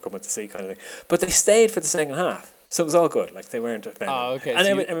what they were coming to see kind of thing. But they stayed for the second half. So it was all good. They weren't offended. Oh, okay. And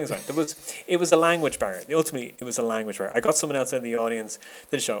everything was fine. It was a language barrier. Ultimately, it was a language barrier. I got someone else in the audience,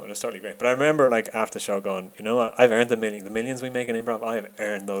 did a show, and it was totally great. But I remember, after the show going, you know what? I've earned the millions we make in improv. I have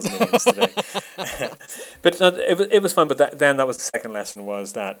earned those millions today. But it was fun. But then that was the second lesson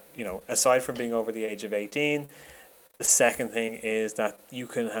was that, aside from being over the age of 18, the second thing is that you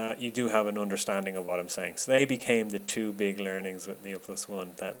do have an understanding of what I'm saying. So they became the 2 big learnings with Neil Plus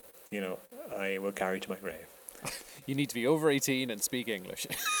One that, I will carry to my grave. You need to be over 18 and speak English.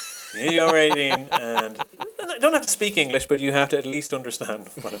 You need to be over 18 and you don't have to speak English, but you have to at least understand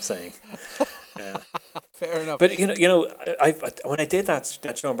what I'm saying. Fair enough. But when I did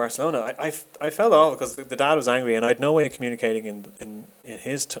that show in Barcelona, I felt off because the dad was angry and I had no way of communicating in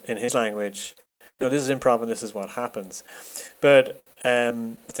his language. This is improv and this is what happens. But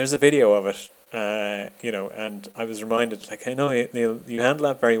there's a video of it. And I was reminded, hey, no, Neil, you handled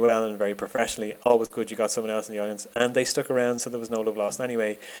that very well and very professionally. Always good. You got someone else in the audience, and they stuck around, so there was no love lost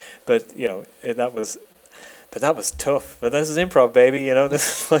anyway. But that was tough. But this is improv, baby.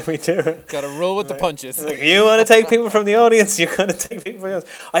 This is what we do. Got to roll with the punches. You want to take people from the audience, you're going to take people from the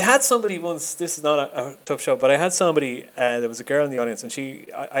audience. I had somebody once. This is not a tough show, but I had somebody. There was a girl in the audience, and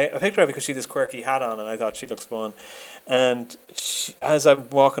I picked her up because she had this quirky hat on, and I thought she looks fun. And as I'm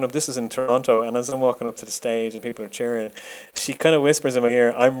walking up, this is in Toronto, and as I'm walking up to the stage and people are cheering, she kind of whispers in my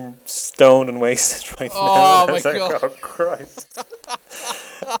ear, "I'm stoned and wasted right now." Oh my God! Oh Christ!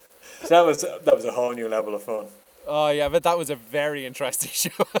 So that was a whole new level of fun. Oh yeah, but that was a very interesting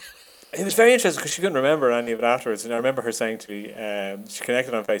show. It was very interesting because she couldn't remember any of it afterwards. And I remember her saying to me, she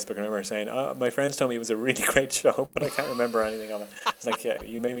connected on Facebook, and I remember her saying, my friends told me it was a really great show, but I can't remember anything of it. I was like, yeah,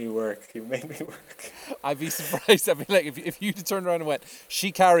 you made me work. I'd be surprised. I'd be like, if you turned around and went,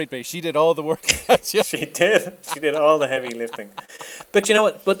 she carried me. She did all the work. She did. She did all the heavy lifting. But you know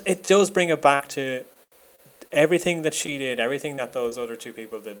what? But it does bring it back to everything that she did, everything that those other 2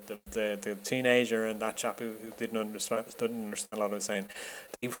 people did, the teenager and that chap who didn't understand a lot of what I was saying,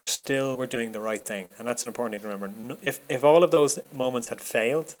 they still were doing the right thing. And that's an important thing to remember. If all of those moments had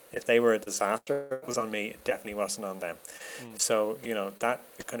failed, if they were a disaster, it was on me, it definitely wasn't on them. So, that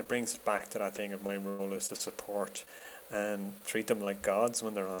kind of brings it back to that thing of my role is to support and treat them like gods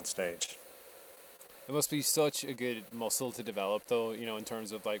when they're on stage. It must be such a good muscle to develop, though, in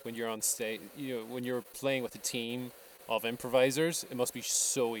terms of when you're on stage, when you're playing with a team of improvisers, it must be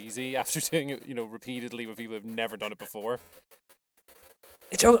so easy after doing it, repeatedly with people who've never done it before.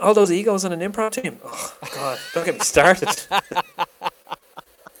 It's all those egos on an improv team. Oh, God, don't get me started.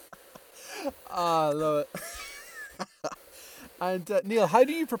 I love it. And Neil, how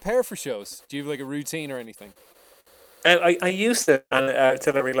do you prepare for shows? Do you have like a routine or anything? I used to, and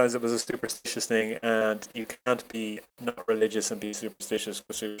until I realized it was a superstitious thing, and you can't be not religious and be superstitious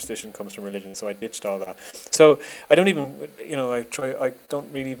because superstition comes from religion. So I ditched all that. So I don't even, I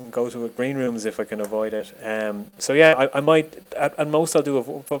don't really even go to green rooms if I can avoid it. So yeah, I might, at most I'll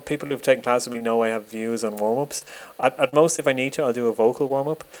do for people who've taken classes with me know I have views on warm ups. At most, if I need to, I'll do a vocal warm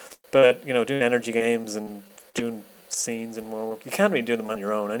up. But doing energy games and doing scenes and warm up, you can't really do them on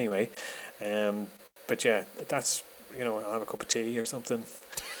your own anyway. But yeah, that's. I'll have a cup of tea or something,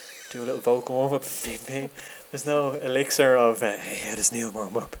 do a little vocal warm up. There's no elixir of hey, how does Neil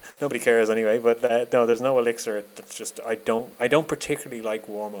warm up? Nobody cares anyway. But no, there's no elixir. That's just I don't particularly like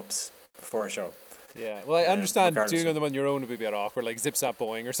warm ups before a show. Yeah, well, I understand doing them on your own would be a bit awkward, like Zip Zap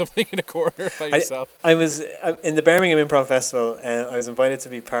Boing or something in a corner by yourself. I was in the Birmingham Improv Festival, and I was invited to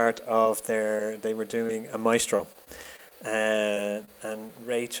be part of they were doing a maestro, and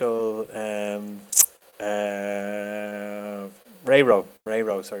Rachel. Ray Rowe,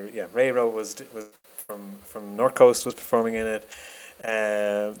 was from North Coast, was performing in it.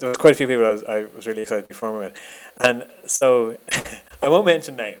 There was quite a few people I was really excited to be performing with, and so I won't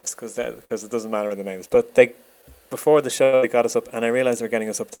mention names because it doesn't matter the names. But before the show, they got us up, and I realized they were getting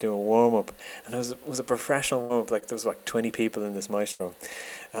us up to do a warm up, and it was a professional warm up. Like there was like 20 people in this maestro.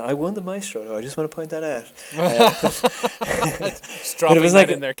 I won the maestro, though. I just want to point that out. Just dropping that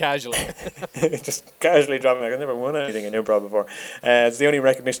in there casually. Just casually dropping it. I've never won anything in improv before. It's the only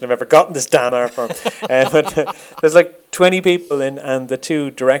recognition I've ever gotten this damn hour from. But there's like 20 people in, and the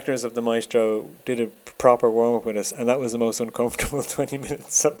two directors of the maestro did a proper warm up with us, and that was the most uncomfortable 20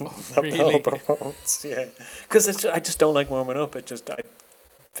 minutes of the whole performance. Yeah, because I just don't like warming up. I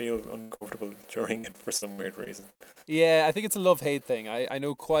feel uncomfortable during it for some weird reason. Yeah, I think it's a love-hate thing. I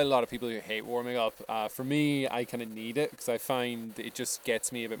know quite a lot of people who hate warming up. For me, I kind of need it because I find it just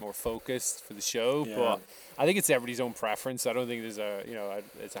gets me a bit more focused for the show. Yeah. But I think it's everybody's own preference. I don't think there's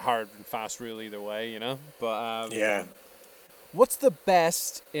it's a hard and fast rule either way, But yeah. What's the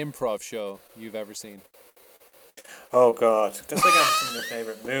best improv show you've ever seen? Oh God, that's like asking your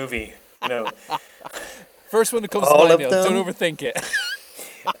favorite movie. First one that comes to mind. Don't overthink it.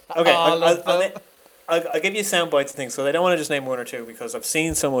 Okay, I'll give you sound bites and things, so I don't want to just name one or two because I've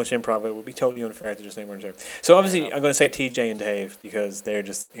seen so much improv. It would be totally unfair to just name one or two. So obviously, I'm going to say TJ and Dave because they're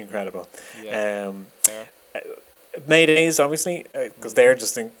just incredible. Yeah. Maydays, obviously, because they're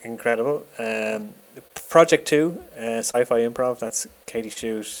just incredible. Project 2, Sci-Fi Improv. That's Katie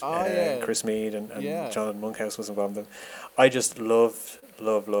Shute, Chris Mead, and Jonathan Monkhouse was involved in. I just love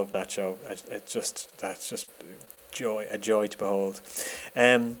that show. That's just a joy to behold.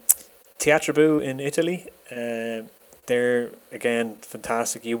 Teatro Boo in Italy, they're again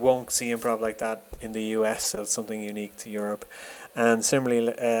fantastic. You won't see improv like that in the US, so it's something unique to Europe. And similarly,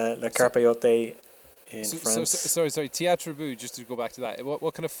 La Carpaiote in France. Sorry, Teatro Boo, just to go back to that,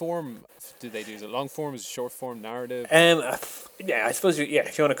 what kind of form do they do? Is it long form, is it short form, narrative? Yeah, I suppose, if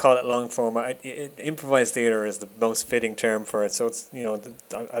you want to call it long form, improvised theatre is the most fitting term for it. So it's,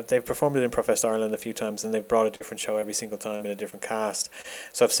 they've performed at Improfest Ireland a few times, and they've brought a different show every single time in a different cast.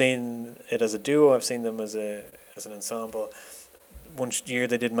 So I've seen it as a duo, I've seen them as an ensemble. One year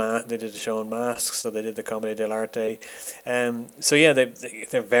they did a show on masks, so they did the Comedy dell'arte. So yeah,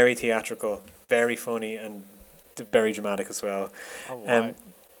 they're very theatrical, very funny, and very dramatic as well. Oh, wow.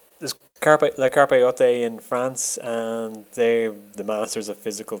 There's La Carpaiote in France, and they're the masters of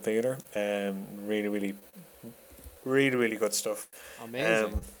physical theatre. Really, really, really, really good stuff.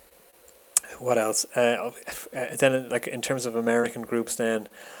 Amazing. What else? Then, like in terms of American groups, then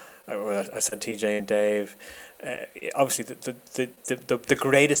I said TJ and Dave. Obviously, the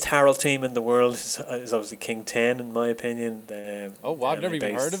greatest Harold team in the world is obviously King 10, in my opinion. I've never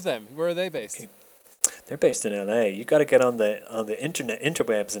even heard of them. Where are they based? They're based in LA. You got to get on the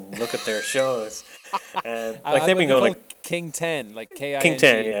interwebs and look at their shows. They've been going like King 10, like KING. King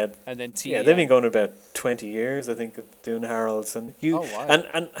 10, yeah, and then T. Yeah, they've been going about 20 years, I think, doing Harold's, and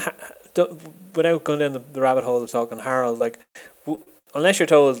without going down the rabbit hole of talking Harold, like unless you're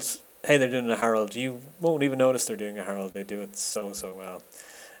told, hey, they're doing a Harold, you won't even notice they're doing a Harold. They do it so well.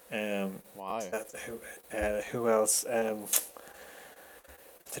 Wow. Who else? We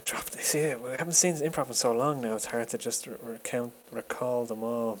haven't seen improv in so long now. It's hard to just recall them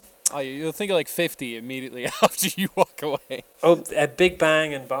all. Oh, you'll think of like 50 immediately after you walk away. Oh, Big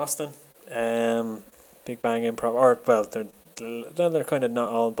Bang in Boston. Big Bang Improv. They're kind of not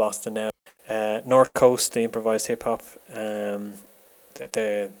all in Boston now. North Coast, the improvised hip hop.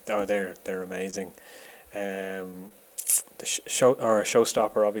 They're amazing. The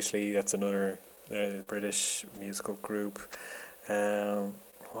Showstopper, obviously, that's another British musical group.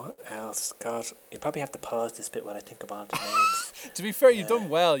 What else? God, you probably have to pause this bit while I think about the names. To be fair, you've done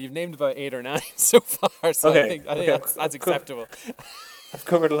well. You've named about 8 or 9 so far, so Okay, I think okay. that's acceptable. I've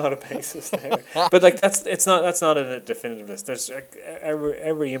covered a lot of bases there, but like that's not a definitive list. There's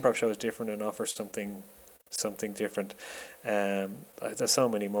every improv show is different and offers something different. There's so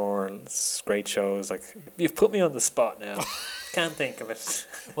many more great shows. Like, you've put me on the spot now. Can't think of it.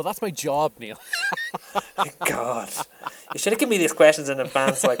 Well, that's my job, Neil. God, you should have given me these questions in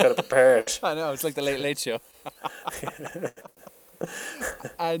advance so I could have prepared. I know, it's like the Late Late Show.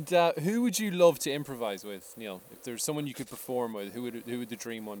 And who would you love to improvise with, Neil? If there's someone you could perform with, who would the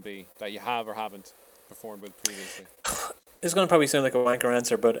dream one be that you have or haven't performed with previously? This is going to probably sound like a wanker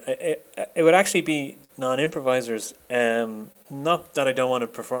answer, but it would actually be non-improvisers. Not that I don't want to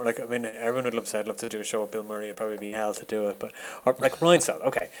perform. Like, I mean, everyone would love to say, I'd love to do a show with Bill Murray. It'd probably be hell to do it, but or like Ryan Stiles.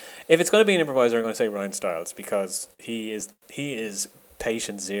 Okay, if it's going to be an improviser, I'm going to say Ryan Stiles, because he is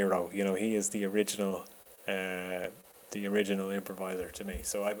patient zero. You know, he is the original improviser to me.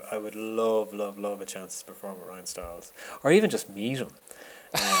 So I would love a chance to perform with Ryan Stiles, or even just meet him.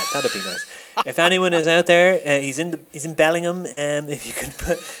 That'd be nice. If anyone is out there, he's in Bellingham. If you can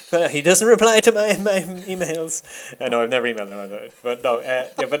but he doesn't reply to my emails. No, I've never emailed him. But no,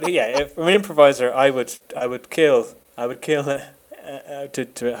 if I'm an improviser, I would kill to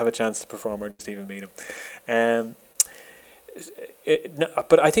have a chance to perform or just even meet him.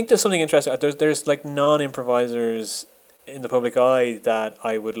 But I think there's something interesting. There's like non-improvisers in the public eye that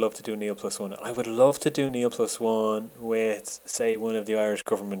I would love to do Neil Plus One. I would love to do Neil Plus One with, say, one of the Irish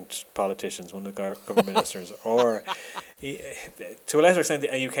government politicians, one of the government ministers, or to a lesser extent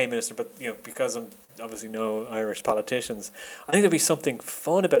a UK minister. But because I'm obviously no Irish politicians, I think there'd be something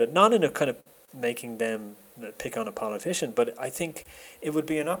fun about it. Not in a kind of making them pick on a politician, but I think it would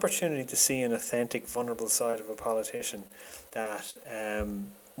be an opportunity to see an authentic, vulnerable side of a politician that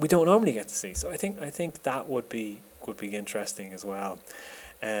we don't normally get to see. So I think that would be interesting as well.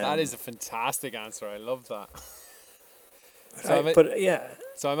 That is a fantastic answer. I love that.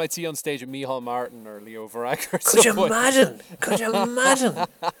 So I might see you on stage with Micheál Martin or Leo Varadkar. Could you imagine?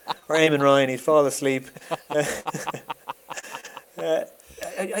 Or Eamon Ryan, he'd fall asleep.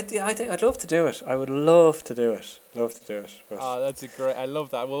 I'd love to do it. I would love to do it. That's great. I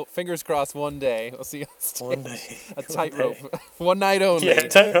love that. Well, fingers crossed. One day we'll see you on stage. One day. A tightrope. One night only. Yeah,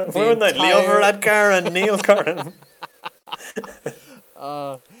 tightrope. One night. Leo Varadkar and Neil Curran.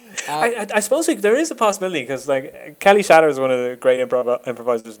 I suppose there is a possibility, because like Kelly Shatter is one of the great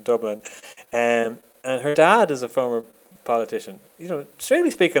improvisers in Dublin, and her dad is a former politician.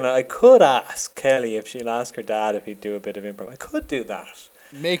 Strictly speaking, I could ask Kelly if she'll ask her dad if he'd do a bit of improv. I could do that.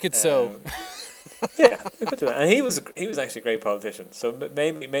 Make it so. Yeah, I could do that. And he was actually a great politician. So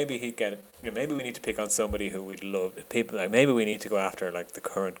maybe he'd get it. Maybe we need to pick on somebody who we'd love. People like, maybe we need to go after like the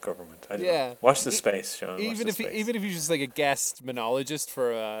current government. I don't know. Watch the space, Sean. Even if he's just like a guest monologist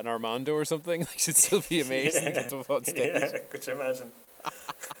for an Armando or something, like, it'd still be amazing to get to on stage. Yeah, could you imagine?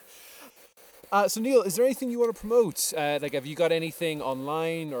 So Neil, is there anything you want to promote? Like, have you got anything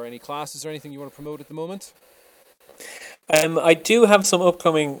online or any classes or anything you want to promote at the moment? I do have some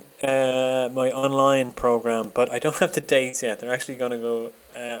upcoming my online program, but I don't have the dates yet. They're actually going to go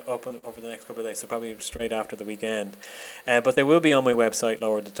up over the next couple of days, so probably straight after the weekend. But they will be on my website,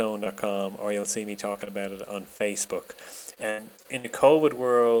 lowerthetone.com, or you'll see me talking about it on Facebook. And in the COVID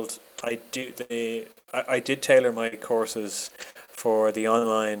world, I did tailor my courses for the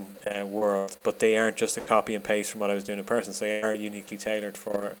online world, but they aren't just a copy and paste from what I was doing in person, so they are uniquely tailored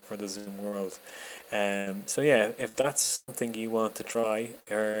for the Zoom world. So yeah, if that's something you want to try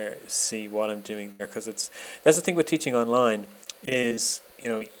or see what I'm doing there, because that's the thing with teaching online is,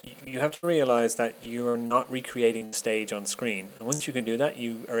 you have to realize that you are not recreating the stage on screen, and once you can do that,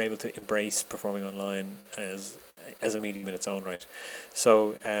 you are able to embrace performing online as a medium in its own right.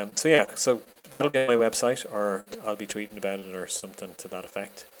 So that'll be on my website, or I'll be tweeting about it or something to that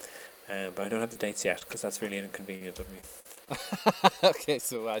effect. But I don't have the dates yet, because that's really inconvenient of me. Okay,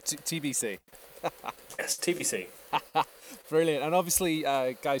 so TBC. Yes, TBC. Brilliant. And obviously,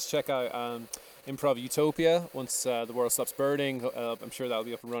 guys, check out Improv Utopia once the world stops burning. I'm sure that'll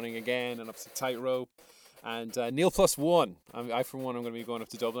be up and running again, and obviously Tightrope. And Neil Plus One. I for one, I'm going to be going up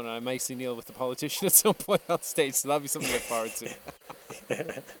to Dublin, and I might see Neil with the politician at some point on stage, so that'll be something to look forward to.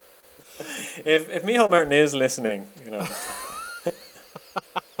 If Micheál Martin is listening,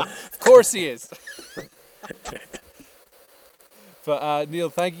 Of course he is. But Neil,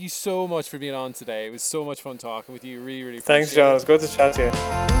 thank you so much for being on today. It was so much fun talking with you. Really, really appreciate it. Thanks, John. It's good to chat to you.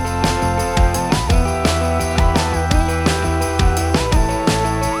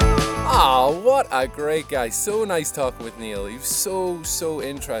 What What a great guy. So nice talking with Neil. He was so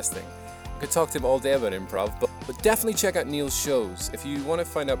interesting. I could talk to him all day about improv, but definitely check out Neil's shows. If you want to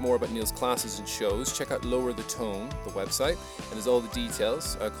find out more about Neil's classes and shows, check out Lower the Tone, the website, and there's all the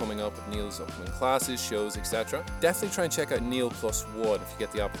details coming up with Neil's upcoming classes, shows, etc. Definitely try and check out Neil Plus One if you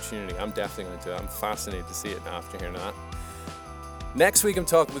get the opportunity. I'm definitely going to do it. I'm fascinated to see it now after hearing that. Next week I'm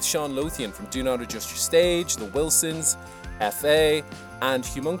talking with Sean Lothian from Do Not Adjust Your Stage, The Wilsons, FA, and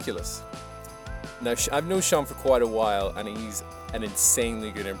Humunculus. Now, I've known Sean for quite a while, and he's an insanely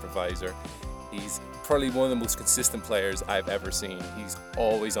good improviser. He's probably one of the most consistent players I've ever seen. He's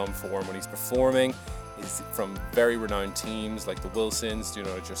always on form when he's performing. He's from very renowned teams like the Wilsons, Do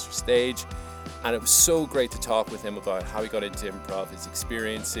Not Adjust Your Stage. And it was so great to talk with him about how he got into improv, his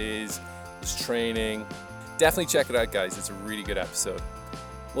experiences, his training. Definitely check it out, guys. It's a really good episode.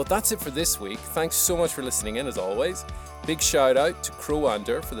 Well, that's it for this week. Thanks so much for listening in, as always. Big shout out to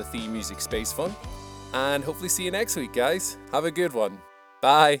Crowander for the theme music Space Fun. And hopefully see you next week, guys. Have a good one.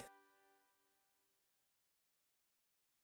 Bye.